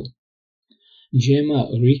Tokyo. Gemma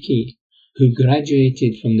Reeke, who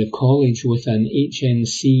graduated from the college with an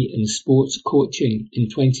HNC in sports coaching in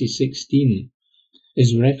 2016,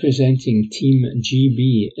 is representing Team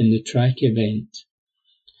GB in the track event.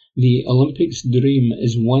 The Olympics dream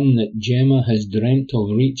is one that Gemma has dreamt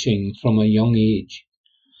of reaching from a young age.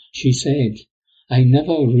 She said, I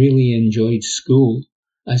never really enjoyed school,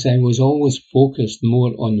 as I was always focused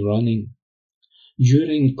more on running.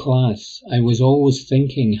 During class, I was always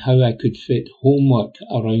thinking how I could fit homework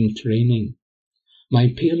around training. My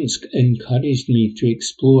parents encouraged me to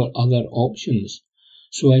explore other options,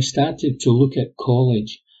 so I started to look at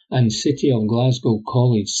college, and City of Glasgow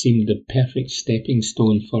College seemed the perfect stepping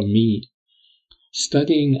stone for me.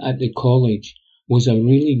 Studying at the college was a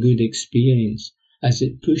really good experience, as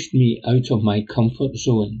it pushed me out of my comfort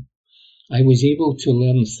zone. I was able to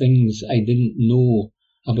learn things I didn't know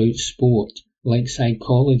about sport, like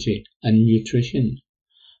psychology and nutrition.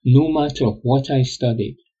 No matter what I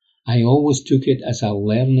studied, I always took it as a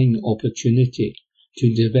learning opportunity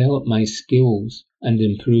to develop my skills and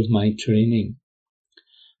improve my training.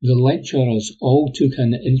 The lecturers all took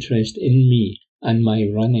an interest in me and my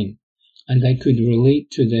running, and I could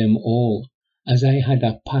relate to them all, as I had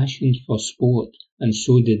a passion for sport and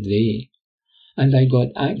so did they. And I got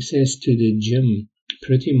access to the gym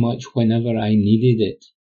pretty much whenever I needed it.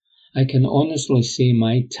 I can honestly say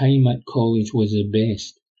my time at college was the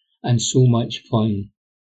best, and so much fun.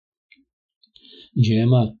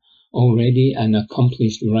 Gemma, already an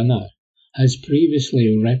accomplished runner, has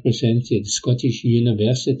previously represented Scottish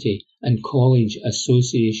University and College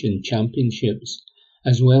Association Championships,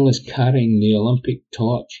 as well as carrying the Olympic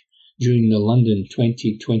torch during the London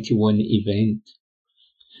 2021 event.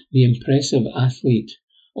 The impressive athlete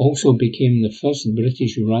also became the first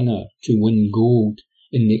British runner to win gold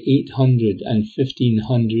in the 800 and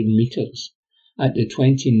 1500 metres at the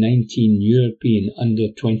 2019 European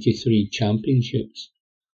Under-23 Championships.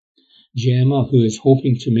 Gemma, who is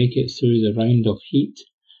hoping to make it through the round of heat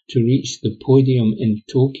to reach the podium in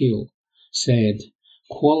Tokyo, said,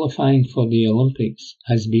 "Qualifying for the Olympics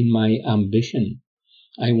has been my ambition.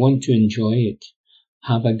 I want to enjoy it,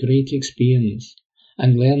 have a great experience,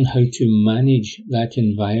 and learn how to manage that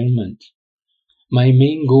environment. My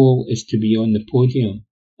main goal is to be on the podium.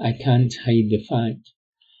 I can't hide the fact.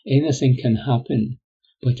 Anything can happen,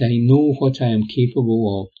 but I know what I am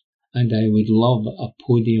capable of, and I would love a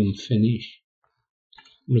podium finish."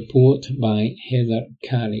 Report by Heather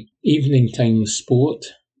Carey. Evening Time Sport,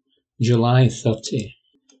 July 30.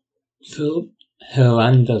 Philip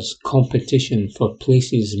Helander's competition for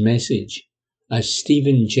places message as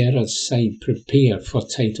Steven Gerrard's side prepare for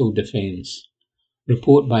title defence.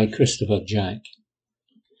 Report by Christopher Jack.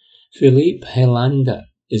 Philippe Helander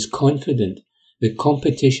is confident the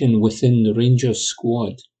competition within the Rangers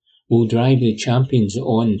squad will drive the champions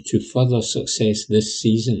on to further success this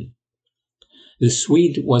season. The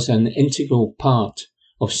Swede was an integral part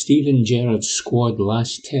of Steven Gerrard's squad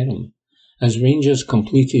last term, as Rangers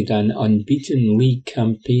completed an unbeaten league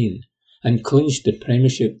campaign and clinched the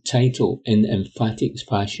Premiership title in emphatic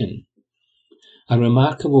fashion. A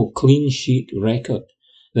remarkable clean sheet record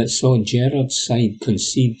that saw Gerrard's side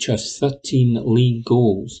concede just 13 league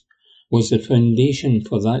goals was the foundation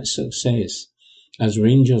for that success, as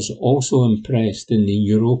Rangers also impressed in the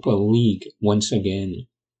Europa League once again.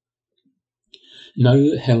 Now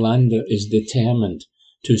Helander is determined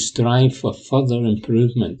to strive for further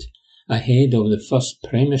improvement ahead of the first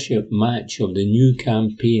Premiership match of the new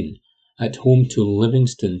campaign at home to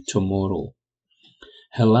Livingston tomorrow.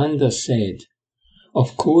 Helander said,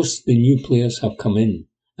 "Of course the new players have come in,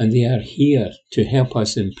 and they are here to help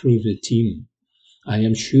us improve the team. I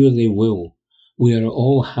am sure they will. We are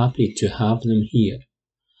all happy to have them here.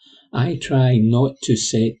 I try not to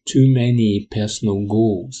set too many personal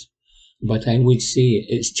goals, but I would say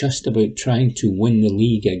it's just about trying to win the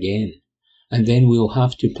league again, and then we'll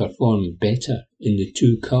have to perform better in the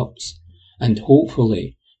two cups, and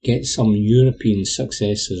hopefully get some European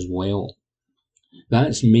success as well.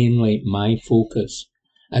 That's mainly my focus.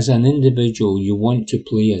 As an individual, you want to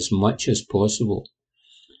play as much as possible.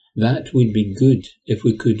 That would be good if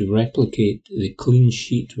we could replicate the clean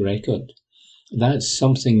sheet record. That's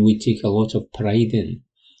something we take a lot of pride in,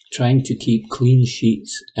 trying to keep clean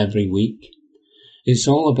sheets every week. It's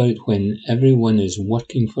all about when everyone is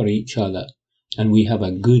working for each other and we have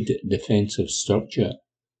a good defensive structure.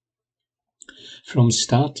 From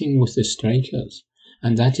starting with the strikers,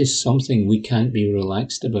 and that is something we can't be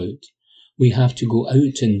relaxed about. We have to go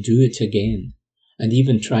out and do it again, and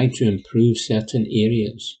even try to improve certain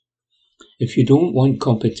areas. If you don't want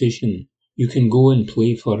competition, you can go and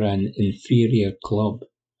play for an inferior club.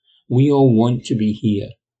 We all want to be here,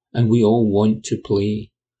 and we all want to play.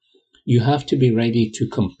 You have to be ready to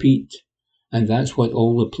compete, and that's what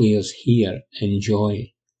all the players here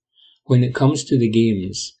enjoy. When it comes to the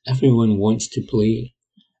games, everyone wants to play,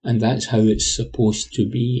 and that's how it's supposed to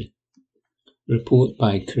be. Report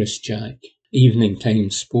by Chris Jack. Evening Time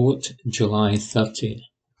Sport, July 30.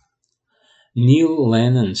 Neil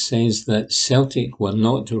Lennon says that Celtic were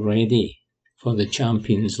not ready for the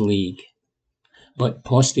Champions League, but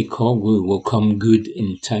Postecoglou will come good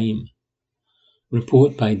in time.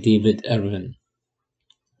 Report by David Irwin.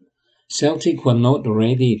 Celtic were not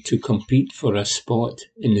ready to compete for a spot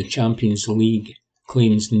in the Champions League,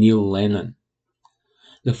 claims Neil Lennon.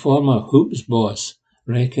 The former Hoops boss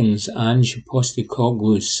reckons Ange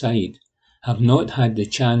Postecoglou's side have not had the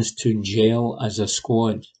chance to gel as a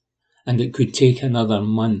squad, and it could take another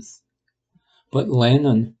month. But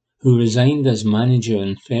Lennon, who resigned as manager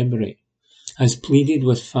in February, has pleaded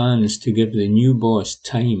with fans to give the new boss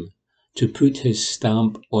time to put his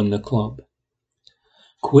stamp on the club.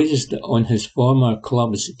 Quizzed on his former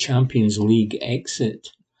club's Champions League exit,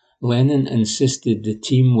 Lennon insisted the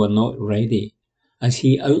team were not ready, as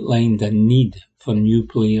he outlined a need for new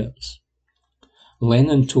players.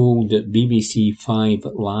 Lennon told BBC 5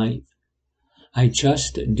 Live, "I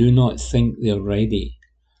just do not think they're ready.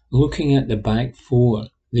 Looking at the back four,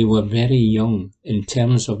 They were very young in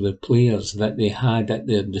terms of the players that they had at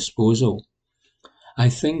their disposal. I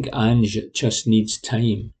think Ange just needs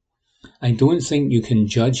time. I don't think you can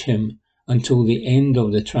judge him until the end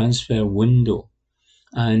of the transfer window,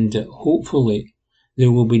 and hopefully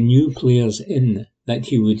there will be new players in that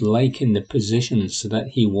he would like in the positions that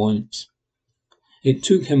he wants. It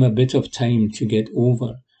took him a bit of time to get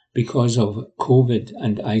over because of COVID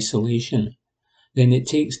and isolation. Then it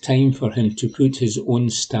takes time for him to put his own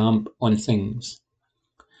stamp on things.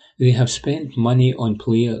 They have spent money on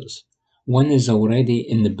players. One is already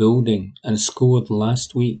in the building and scored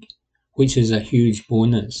last week, which is a huge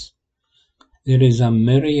bonus. There is a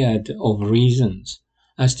myriad of reasons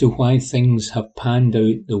as to why things have panned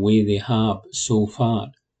out the way they have so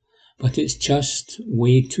far, but it's just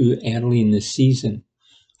way too early in the season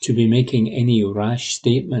to be making any rash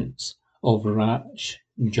statements of rash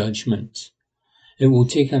judgments. It will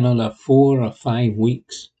take another 4 or 5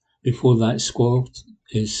 weeks before that squad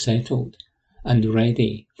is settled and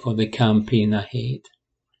ready for the campaign ahead.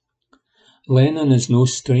 Lennon is no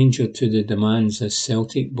stranger to the demands as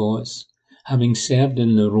Celtic boss, having served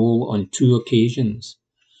in the role on 2 occasions,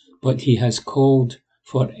 but he has called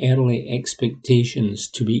for early expectations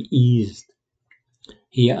to be eased.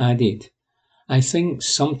 He added, "I think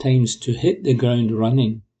sometimes to hit the ground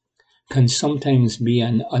running can sometimes be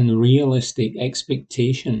an unrealistic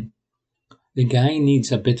expectation. The guy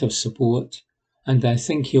needs a bit of support, and I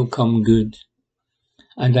think he'll come good.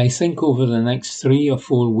 And I think over the next 3 or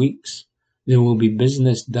 4 weeks, there will be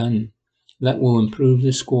business done that will improve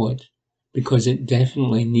the squad, because it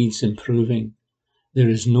definitely needs improving. There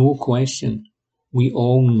is no question. We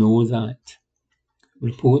all know that."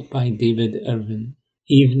 Report by David Irvin.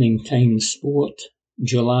 Evening Times Sport,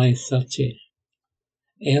 July 30.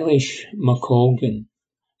 Eilish McColgan,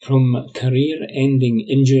 from career-ending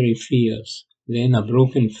injury fears, then a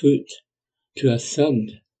broken foot, to a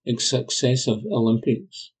third successive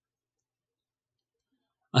Olympics.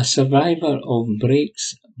 A survivor of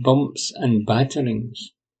breaks, bumps and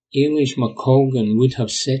batterings, Eilish McColgan would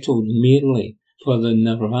have settled merely for the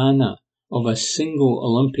nirvana of a single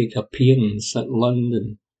Olympic appearance at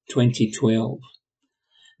London 2012.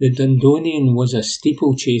 The Dundonian was a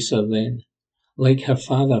steeplechaser then, like her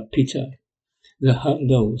father Peter. The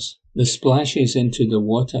hurdles, the splashes into the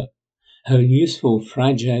water, her youthful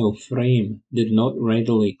fragile frame did not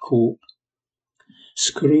readily cope.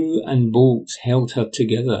 Screw and bolts held her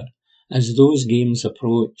together as those games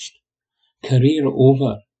approached. Career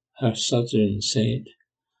over, her surgeon said.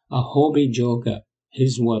 A hobby jogger,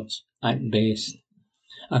 his words, at best.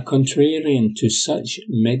 A contrarian to such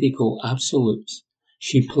medical absolutes,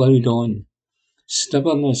 she ploughed on.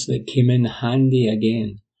 Stubbornness that came in handy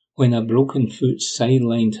again when a broken foot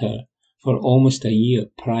sidelined her for almost a year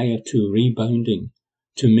prior to rebounding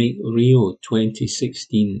to make Rio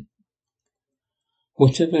 2016.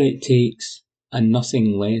 Whatever it takes, and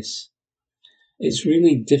nothing less. It's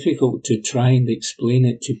really difficult to try and explain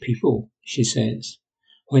it to people, she says,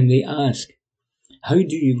 when they ask, how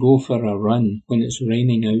do you go for a run when it's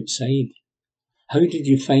raining outside? How did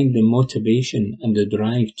you find the motivation and the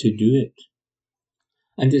drive to do it?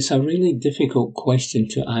 And it's a really difficult question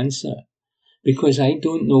to answer, because I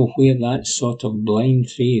don't know where that sort of blind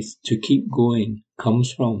faith to keep going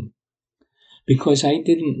comes from. Because I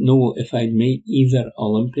didn't know if I'd make either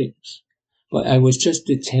Olympics, but I was just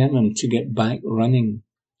determined to get back running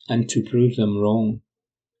and to prove them wrong.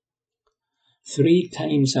 3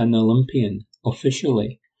 times an Olympian,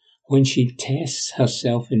 officially, when she tests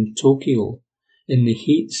herself in Tokyo in the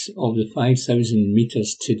heats of the 5,000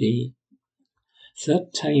 metres today.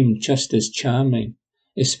 3rd time just as charming,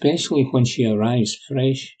 especially when she arrives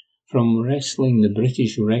fresh from wrestling the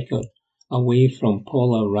British record away from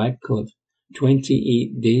Paula Radcliffe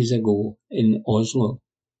 28 days ago in Oslo.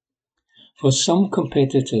 For some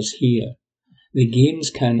competitors here, the games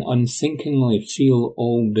can unthinkingly feel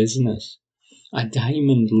all business, a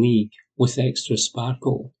diamond league with extra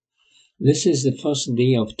sparkle. This is the first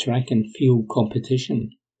day of track and field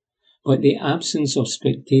competition, but the absence of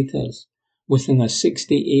spectators within a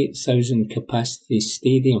 68,000 capacity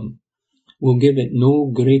stadium will give it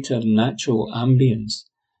no greater natural ambience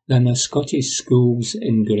than a Scottish schools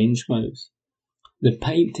in Grangemouth. The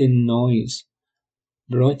piped-in noise,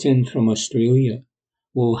 brought in from Australia,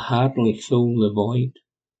 will hardly fill the void.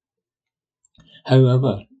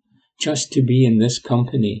 However, just to be in this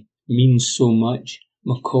company means so much,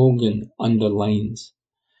 McColgan underlines.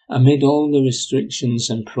 Amid all the restrictions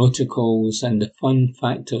and protocols and the fun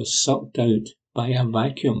factors sucked out by a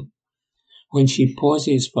vacuum, when she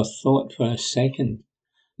pauses for thought for a second,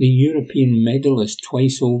 the European medalist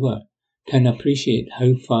twice over can appreciate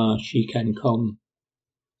how far she can come.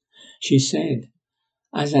 She said,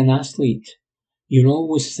 as an athlete, you're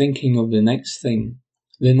always thinking of the next thing,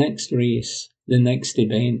 the next race, the next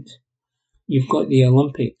event. You've got the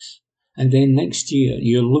Olympics, and then next year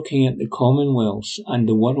you're looking at the Commonwealths and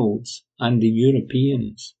the Worlds and the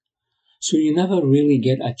Europeans. So you never really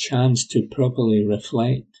get a chance to properly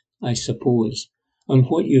reflect, I suppose, on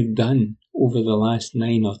what you've done over the last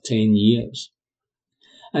 9 or 10 years.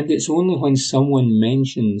 And it's only when someone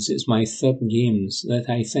mentions it's my third games that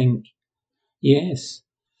I think, yes,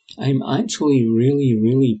 I'm actually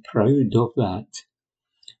really proud of that.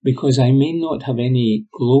 Because I may not have any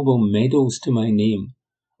global medals to my name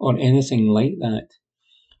or anything like that,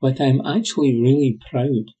 but I'm actually really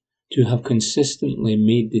proud to have consistently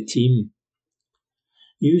made the team.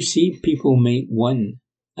 You see people make one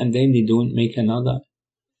and then they don't make another.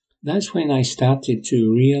 That's when I started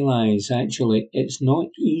to realise actually it's not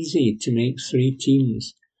easy to make 3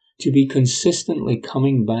 teams, to be consistently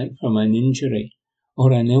coming back from an injury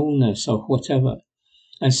or an illness or whatever,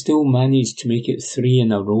 and still manage to make it 3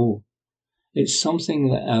 in a row. It's something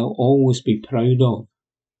that I'll always be proud of.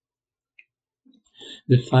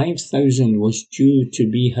 The 5,000 was due to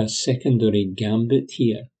be her secondary gambit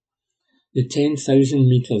here. The 10,000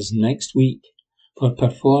 metres next week, for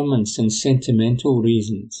performance and sentimental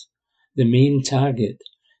reasons. The main target,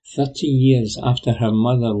 30 years after her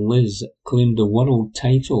mother Liz claimed the world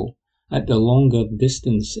title at the longer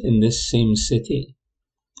distance in this same city.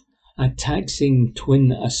 A taxing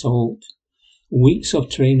twin assault, weeks of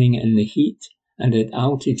training in the heat and at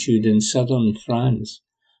altitude in southern France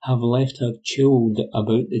have left her chilled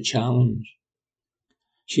about the challenge.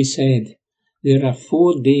 She said, there are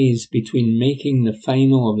 4 days between making the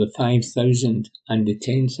final of the 5,000 and the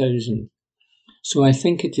 10,000, so I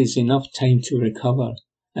think it is enough time to recover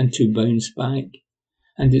and to bounce back.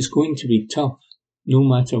 And it's going to be tough, no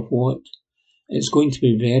matter what. It's going to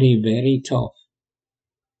be very tough.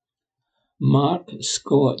 Mark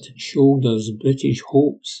Scott shoulders British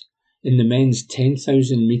hopes in the men's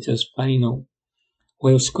 10,000 metres final,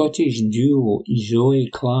 while Scottish duo Zoe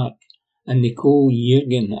Clark and Nicole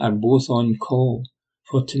Yergin are both on call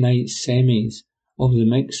for tonight's semis of the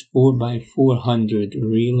mixed 4x400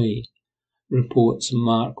 relay, reports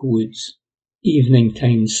Mark Woods. Evening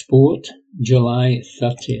Time Sport, July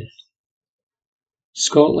 30th.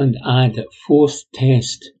 Scotland add 4th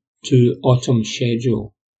test to autumn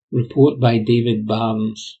schedule, report by David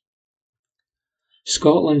Barnes.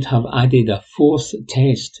 Scotland have added a 4th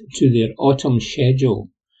test to their autumn schedule,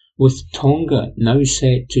 with Tonga now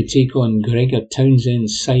set to take on Gregor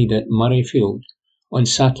Townsend's side at Murrayfield on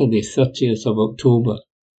Saturday 30th of October.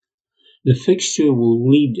 The fixture will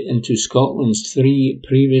lead into Scotland's 3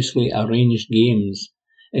 previously arranged games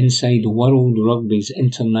inside World Rugby's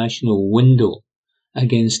international window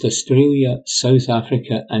against Australia, South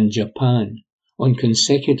Africa and Japan on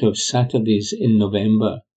consecutive Saturdays in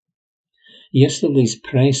November. Yesterday's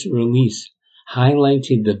press release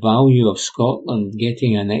highlighted the value of Scotland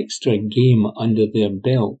getting an extra game under their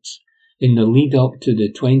belts in the lead-up to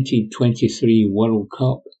the 2023 World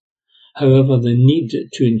Cup. However, the need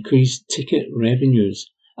to increase ticket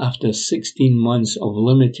revenues after 16 months of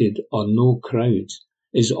limited or no crowds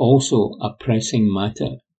is also a pressing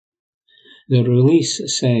matter. The release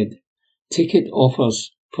said, ticket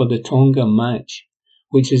offers for the Tonga match,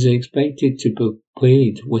 which is expected to be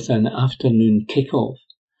played with an afternoon kick-off,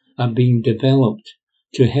 are being developed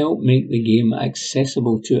to help make the game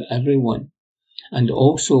accessible to everyone, and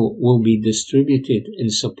also will be distributed in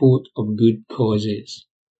support of good causes.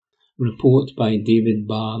 Report by David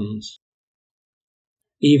Barnes.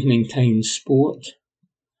 Evening Time Sport,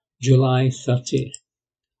 July 30th.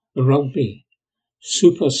 Rugby.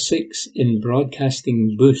 Super 6 in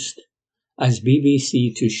broadcasting boost as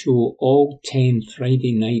BBC to show all 10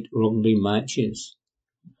 Friday night rugby matches.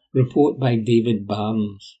 Report by David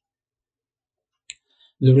Barnes.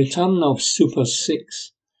 The return of Super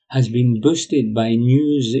 6 has been boosted by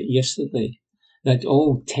news yesterday that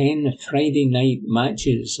all 10 Friday night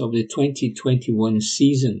matches of the 2021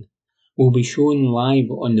 season will be shown live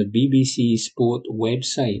on the BBC Sport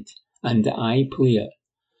website and iPlayer,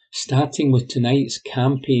 starting with tonight's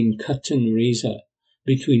campaign curtain raiser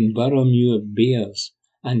between Boroughmuir Bears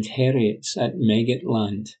and Heriots at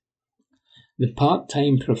Meggetland. The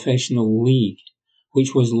part-time professional league,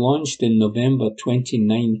 which was launched in November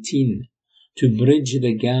 2019 to bridge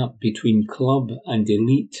the gap between club and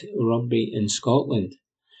elite rugby in Scotland,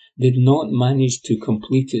 did not manage to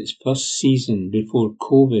complete its first season before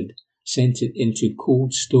COVID sent it into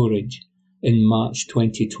cold storage in March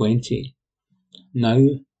 2020. Now,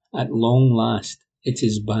 at long last, it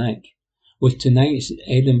is back, with tonight's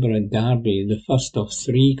Edinburgh Derby the first of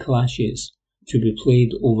 3 clashes to be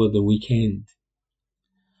played over the weekend.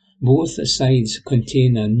 Both sides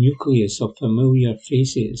contain a nucleus of familiar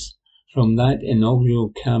faces from that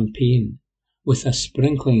inaugural campaign, with a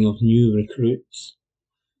sprinkling of new recruits.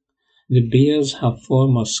 The Bears have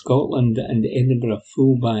former Scotland and Edinburgh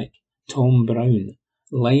fullback Tom Brown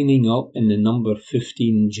lining up in the number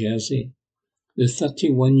 15 jersey. The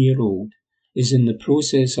 31-year-old is in the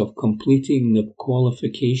process of completing the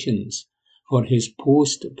qualifications for his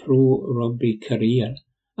post-pro rugby career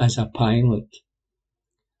as a pilot.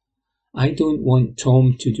 I don't want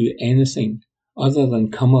Tom to do anything other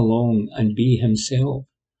than come along and be himself,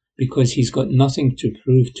 because he's got nothing to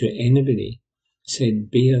prove to anybody,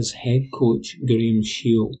 said Bears head coach Graham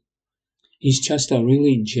Shiel. He's just a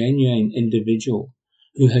really genuine individual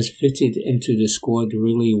who has fitted into the squad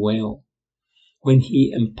really well. When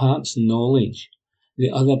he imparts knowledge, the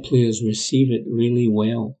other players receive it really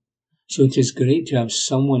well. So it is great to have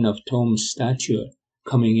someone of Tom's stature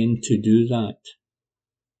coming in to do that.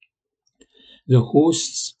 The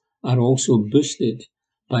hosts are also boosted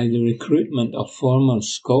by the recruitment of former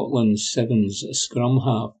Scotland Sevens scrum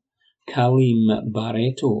half Callum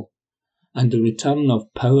Barreto and the return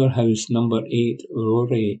of powerhouse number 8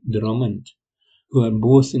 Rory Drummond, who are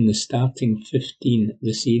both in the starting 15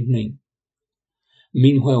 this evening.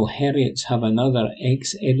 Meanwhile, Heriots have another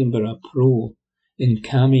ex-Edinburgh pro in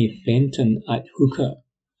Cammy Fenton at hooker,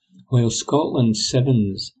 while Scotland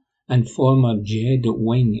Sevens and former Jed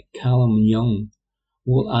wing Callum Young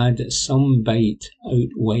will add some bite out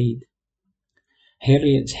wide.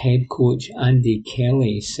 Heriots head coach Andy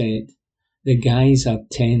Kelly said, "The guys are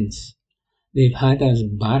tense. They've had us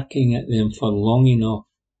barking at them for long enough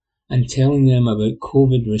and telling them about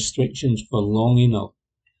COVID restrictions for long enough.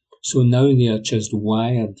 So now they are just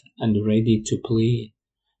wired and ready to play.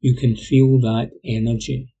 You can feel that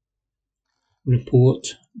energy."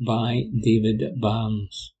 Report by David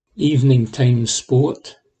Barnes. Evening Time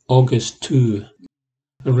Sport, August 2.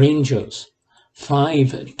 Rangers,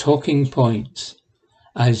 5 talking points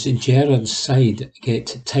as Gerrard's side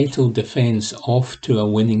get title defence off to a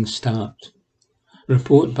winning start.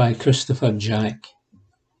 Report by Christopher Jack.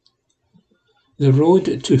 The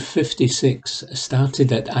road to 56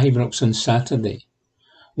 started at Ibrox on Saturday.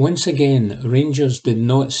 Once again, Rangers did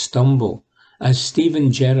not stumble as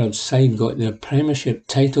Steven Gerrard's side got their Premiership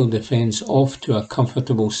title defence off to a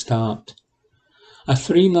comfortable start. A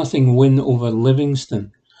 3-0 win over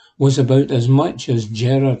Livingston was about as much as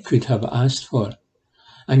Gerrard could have asked for,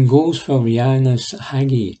 and goals from Yanis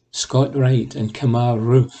Hagi, Scott Wright and Kemar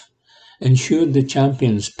Roofe ensured the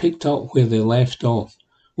champions picked up where they left off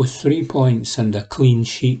with 3 points and a clean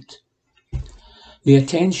sheet. The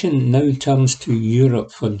attention now turns to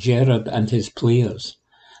Europe for Gerrard and his players,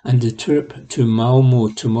 and the trip to Malmo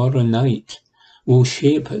tomorrow night will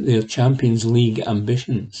shape their Champions League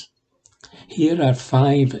ambitions. Here are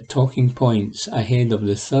 5 talking points ahead of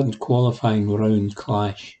the third qualifying round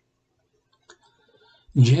clash.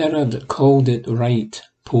 Gerrard called it right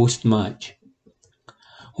post-match.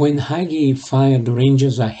 When Hagi fired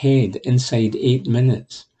Rangers ahead inside 8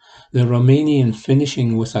 minutes, the Romanian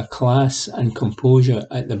finishing with a class and composure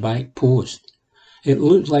at the back post, it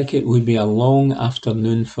looked like it would be a long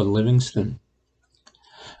afternoon for Livingston.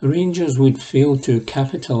 Rangers would fail to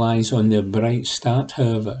capitalise on their bright start,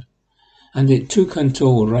 however, and it took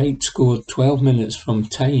until Wright scored 12 minutes from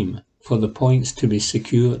time for the points to be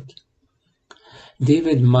secured.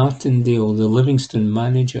 David Martindale, the Livingston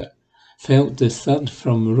manager, felt the third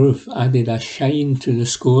from Roofe added a shine to the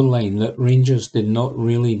scoreline that Rangers did not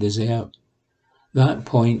really deserve. That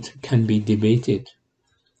point can be debated.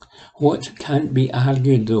 What can't be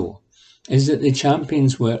argued, though, is that the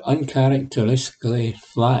champions were uncharacteristically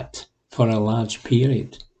flat for a large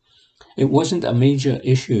period. It wasn't a major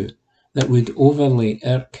issue that would overly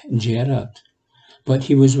irk Gerrard, but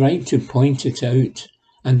he was right to point it out,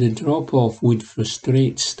 and the drop-off would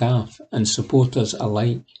frustrate staff and supporters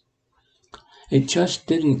alike. It just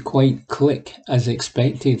didn't quite click as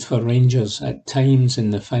expected for Rangers at times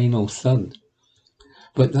in the final third.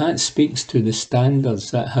 But that speaks to the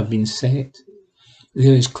standards that have been set.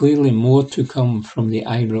 There is clearly more to come from the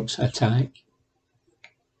Ibrox attack.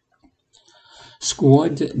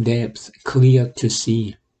 Squad depth clear to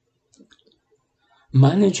see.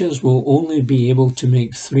 Managers will only be able to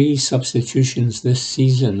make 3 substitutions this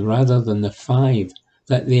season rather than the 5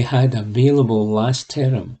 that they had available last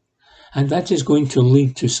term, and that is going to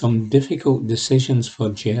lead to some difficult decisions for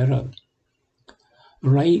Gerrard.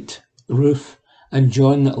 Wright, Roofe and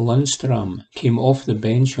John Lundstram came off the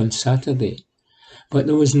bench on Saturday, but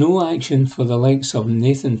there was no action for the likes of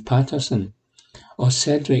Nathan Patterson or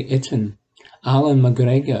Cedric Itten, Alan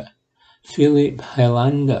McGregor, Philippe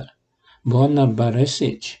Helander, Borna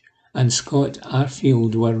Barisic and Scott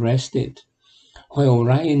Arfield were rested, while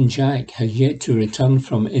Ryan Jack has yet to return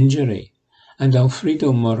from injury and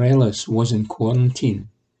Alfredo Morelos was in quarantine.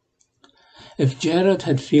 If Gerrard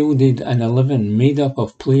had fielded an 11 made up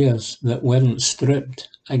of players that weren't stripped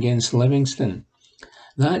against Livingston,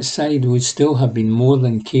 that side would still have been more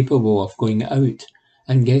than capable of going out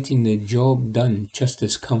and getting the job done just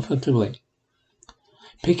as comfortably.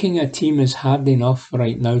 Picking a team is hard enough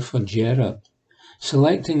right now for Gerrard.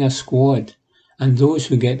 Selecting a squad and those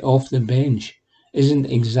who get off the bench isn't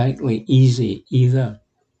exactly easy either.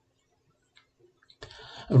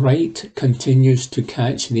 Wright continues to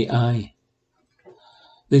catch the eye.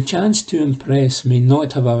 The chance to impress may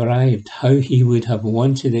not have arrived how he would have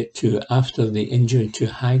wanted it to after the injury to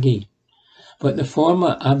Hagi, but the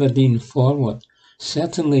former Aberdeen forward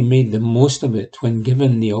certainly made the most of it when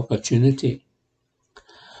given the opportunity.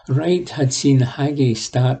 Wright had seen Hagi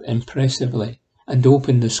start impressively and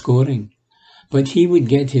open the scoring, but he would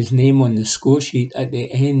get his name on the scoresheet at the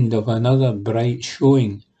end of another bright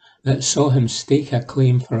showing that saw him stake a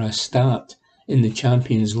claim for a start in the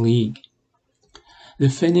Champions League. The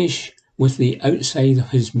finish with the outside of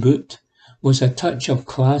his boot was a touch of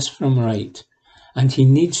class from Wright, and he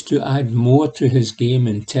needs to add more to his game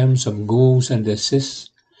in terms of goals and assists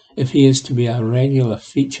if he is to be a regular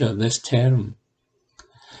feature this term.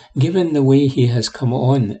 Given the way he has come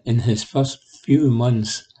on in his first few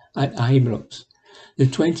months at Ibrox, the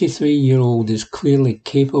 23-year-old is clearly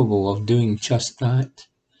capable of doing just that.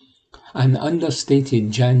 An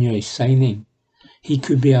understated January signing, he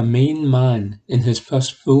could be a main man in his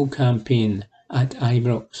first full campaign at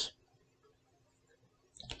Ibrox.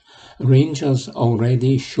 Rangers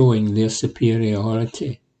already showing their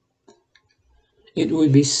superiority. It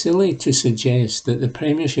would be silly to suggest that the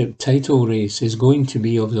Premiership title race is going to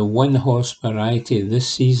be of the one-horse variety this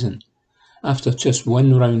season, after just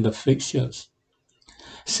one round of fixtures.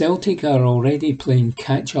 Celtic are already playing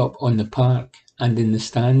catch-up on the park and in the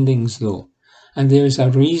standings though, and there is a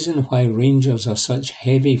reason why Rangers are such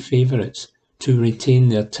heavy favourites to retain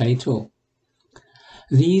their title.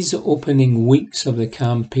 These opening weeks of the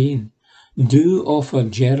campaign do offer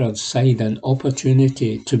Gerrard's side an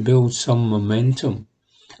opportunity to build some momentum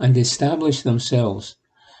and establish themselves,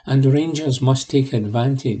 and Rangers must take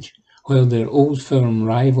advantage while their old firm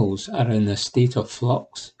rivals are in a state of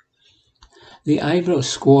flux. The Ibrox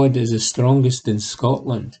squad is the strongest in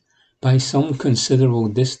Scotland by some considerable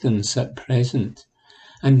distance at present,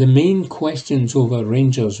 and the main questions over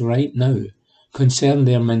Rangers right now concern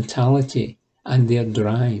their mentality and their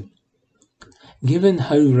drive. Given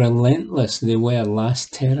how relentless they were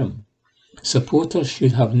last term, supporters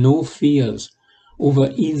should have no fears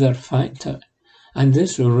over either factor, and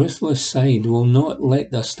this ruthless side will not let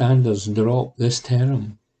their standards drop this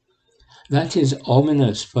term. That is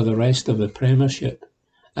ominous for the rest of the Premiership,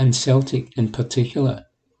 and Celtic in particular.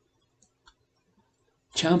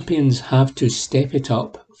 Champions have to step it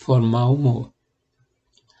up for Malmo.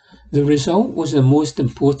 The result was the most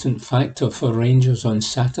important factor for Rangers on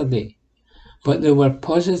Saturday, but there were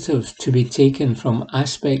positives to be taken from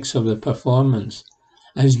aspects of the performance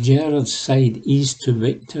as Gerrard's side eased to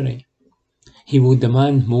victory. He will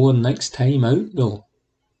demand more next time out though.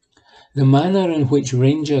 The manner in which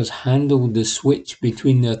Rangers handled the switch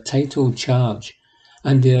between their title charge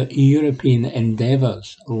and their European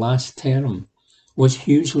endeavours last term was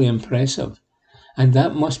hugely impressive, and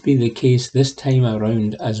that must be the case this time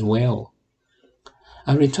around as well.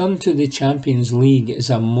 A return to the Champions League is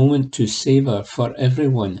a moment to savour for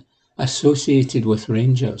everyone associated with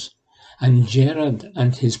Rangers, and Gerrard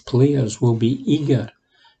and his players will be eager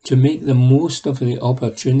to make the most of the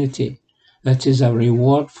opportunity that is a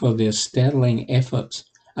reward for their sterling efforts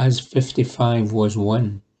as 55 was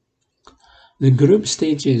won. The group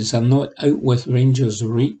stages are not out with Rangers'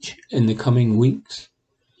 reach in the coming weeks.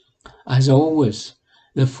 As always,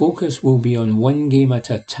 the focus will be on one game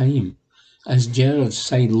at a time, as Gerrard's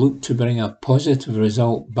side look to bring a positive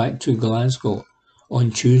result back to Glasgow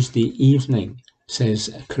on Tuesday evening,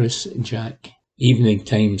 says Chris Jack. Evening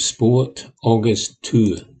Times Sport, August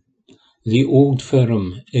 2. The Old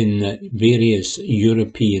Firm in various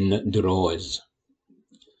European draws.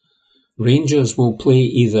 Rangers will play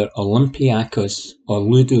either Olympiacos or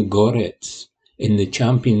Ludogorets in the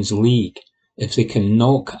Champions League if they can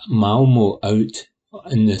knock Malmo out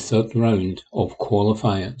in the third round of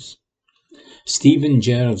qualifiers. Steven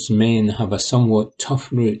Gerrard's men have a somewhat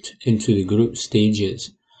tough route into the group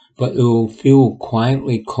stages, but they will feel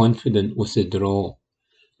quietly confident with the draw.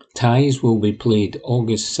 Ties will be played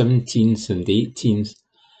August 17th and 18th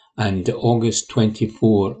and August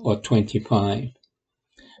 24 or 25.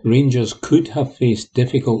 Rangers could have faced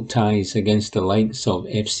difficult ties against the likes of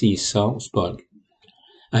FC Salzburg,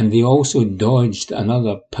 and they also dodged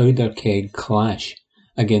another powder keg clash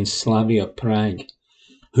against Slavia Prague,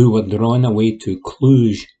 who were drawn away to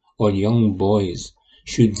Cluj or Young Boys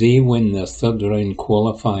should they win their third-round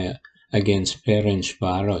qualifier against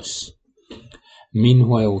Ferencváros.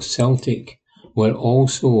 Meanwhile, Celtic were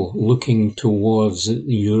also looking towards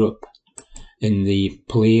Europe in the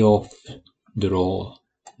playoff draw.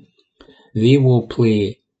 They will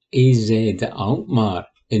play AZ Alkmaar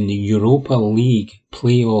in the Europa League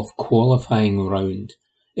playoff qualifying round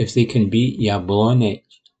if they can beat Jablonec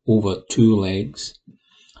over 2 legs.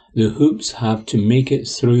 The Hoops have to make it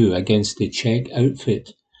through against the Czech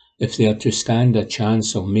outfit if they are to stand a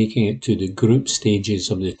chance of making it to the group stages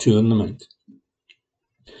of the tournament.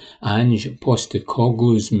 Ange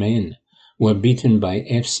Postecoglou's men were beaten by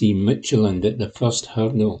FC Midtjylland at the first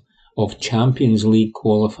hurdle of Champions League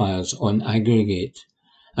qualifiers on aggregate,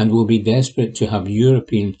 and will be desperate to have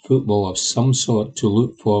European football of some sort to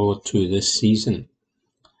look forward to this season.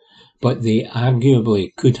 But they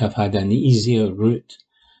arguably could have had an easier route,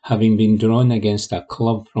 having been drawn against a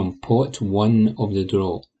club from Pot 1 of the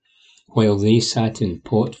draw, while they sat in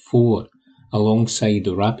Pot 4 alongside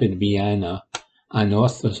Rapid Vienna,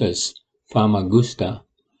 Anorthosis Famagusta,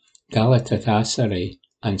 Galatasaray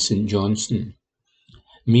and St Johnstone.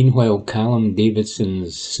 Meanwhile, Callum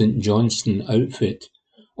Davidson's St Johnstone outfit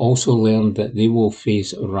also learned that they will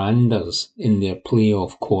face Randers in their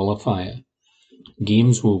playoff qualifier.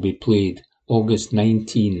 Games will be played August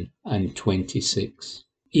 19 and 26.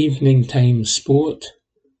 Evening time sport,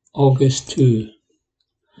 August 2.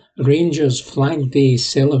 Rangers Flag Day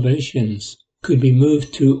celebrations could be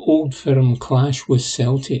moved to Old Firm clash with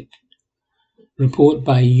Celtic. Report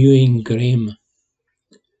by Ewing Graham.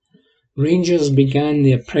 Rangers began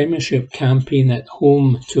their Premiership campaign at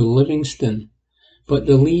home to Livingston, but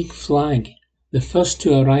the league flag, the first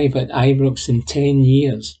to arrive at Ibrox in 10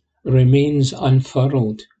 years, remains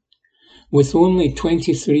unfurled. With only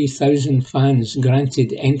 23,000 fans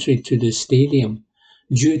granted entry to the stadium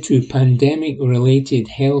due to pandemic-related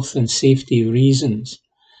health and safety reasons,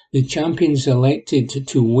 the champions elected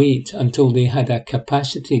to wait until they had a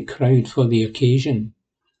capacity crowd for the occasion.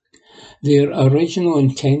 Their original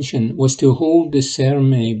intention was to hold the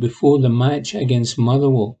ceremony before the match against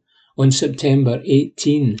Motherwell on September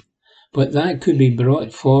 18, but that could be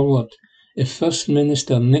brought forward if First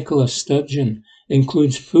Minister Nicola Sturgeon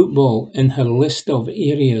includes football in her list of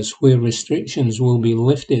areas where restrictions will be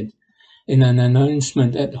lifted in an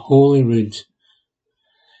announcement at Holyrood.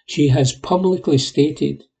 She has publicly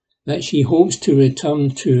stated that she hopes to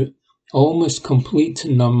return to almost complete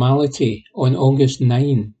normality on August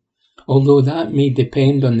 9, although that may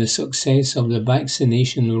depend on the success of the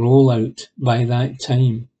vaccination rollout by that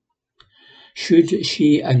time. Should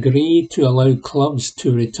she agree to allow clubs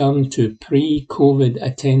to return to pre-COVID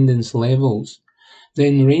attendance levels,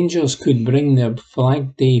 then Rangers could bring their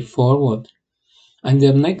Flag Day forward, and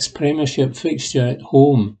their next Premiership fixture at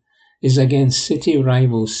home is against city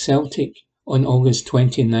rivals Celtic on August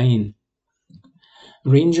 29.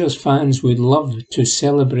 Rangers fans would love to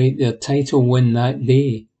celebrate their title win that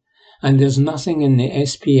day, and there's nothing in the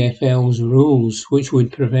SPFL's rules which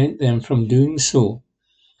would prevent them from doing so,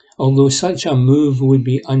 although such a move would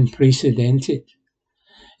be unprecedented.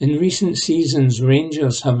 In recent seasons,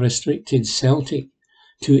 Rangers have restricted Celtic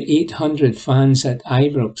to 800 fans at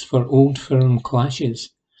Ibrox for Old Firm clashes,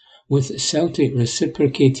 with Celtic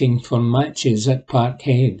reciprocating for matches at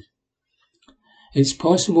Parkhead. It's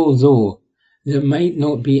possible, though, there might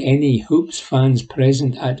not be any Hoops fans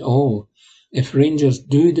present at all if Rangers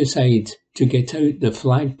do decide to get out the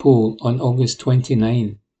flagpole on August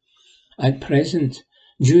 29. At present,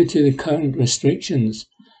 due to the current restrictions,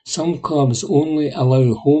 some clubs only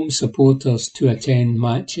allow home supporters to attend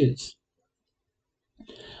matches.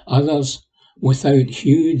 Others, without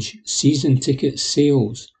huge season ticket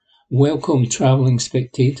sales, welcome travelling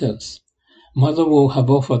spectators. Motherwell have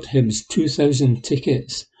offered Hibs 2,000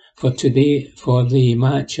 tickets for the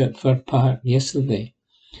match at Fir Park yesterday.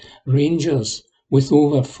 Rangers, with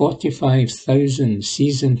over 45,000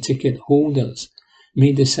 season ticket holders,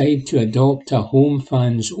 may decide to adopt a home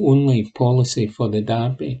fans only policy for the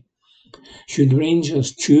derby. Should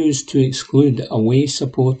Rangers choose to exclude away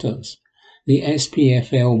supporters, the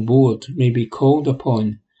SPFL board may be called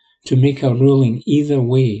upon to make a ruling either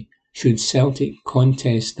way should Celtic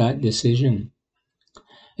contest that decision.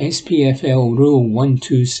 SPFL Rule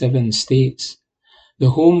 127 states, The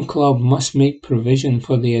home club must make provision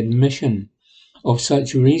for the admission of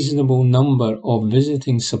such reasonable number of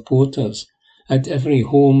visiting supporters at every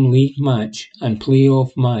home league match and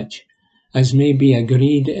play-off match as may be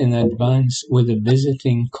agreed in advance with the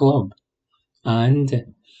visiting club,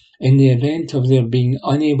 and, in the event of their being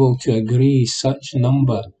unable to agree such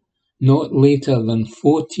number, not later than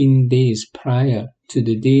 14 days prior to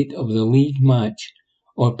the date of the league match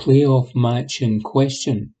or play-off match in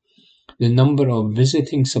question, the number of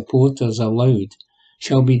visiting supporters allowed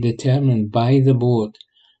shall be determined by the board,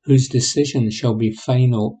 whose decision shall be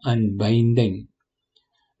final and binding.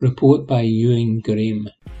 Report by Ewing Graham.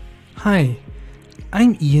 Hi,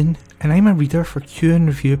 I'm Ian and I'm a reader for Q and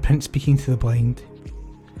Review Print Speaking to the Blind.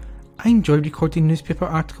 I enjoy recording newspaper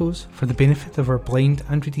articles for the benefit of our blind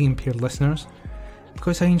and reading impaired listeners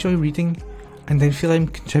because I enjoy reading and I feel I'm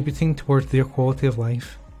contributing towards their quality of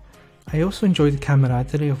life. I also enjoy the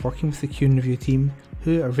camaraderie of working with the Q and Review team,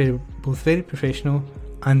 who are both very professional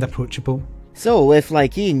and approachable. So, if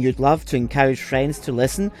like Ian you'd love to encourage friends to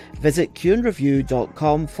listen, visit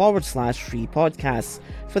qandreview.com/free podcasts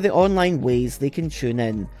for the online ways they can tune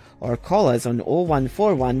in, or call us on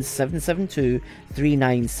 0141 772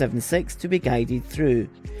 3976 to be guided through.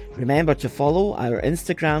 Remember to follow our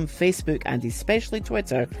Instagram, Facebook and especially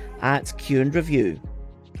Twitter at Q and Review.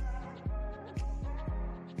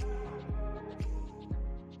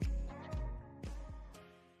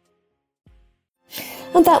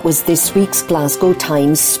 And that was this week's Glasgow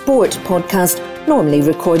Times Sport podcast, normally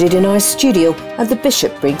recorded in our studio at the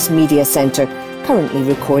Bishopbriggs Media Centre, currently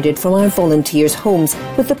recorded from our volunteers' homes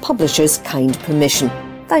with the publisher's kind permission.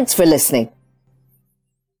 Thanks for listening.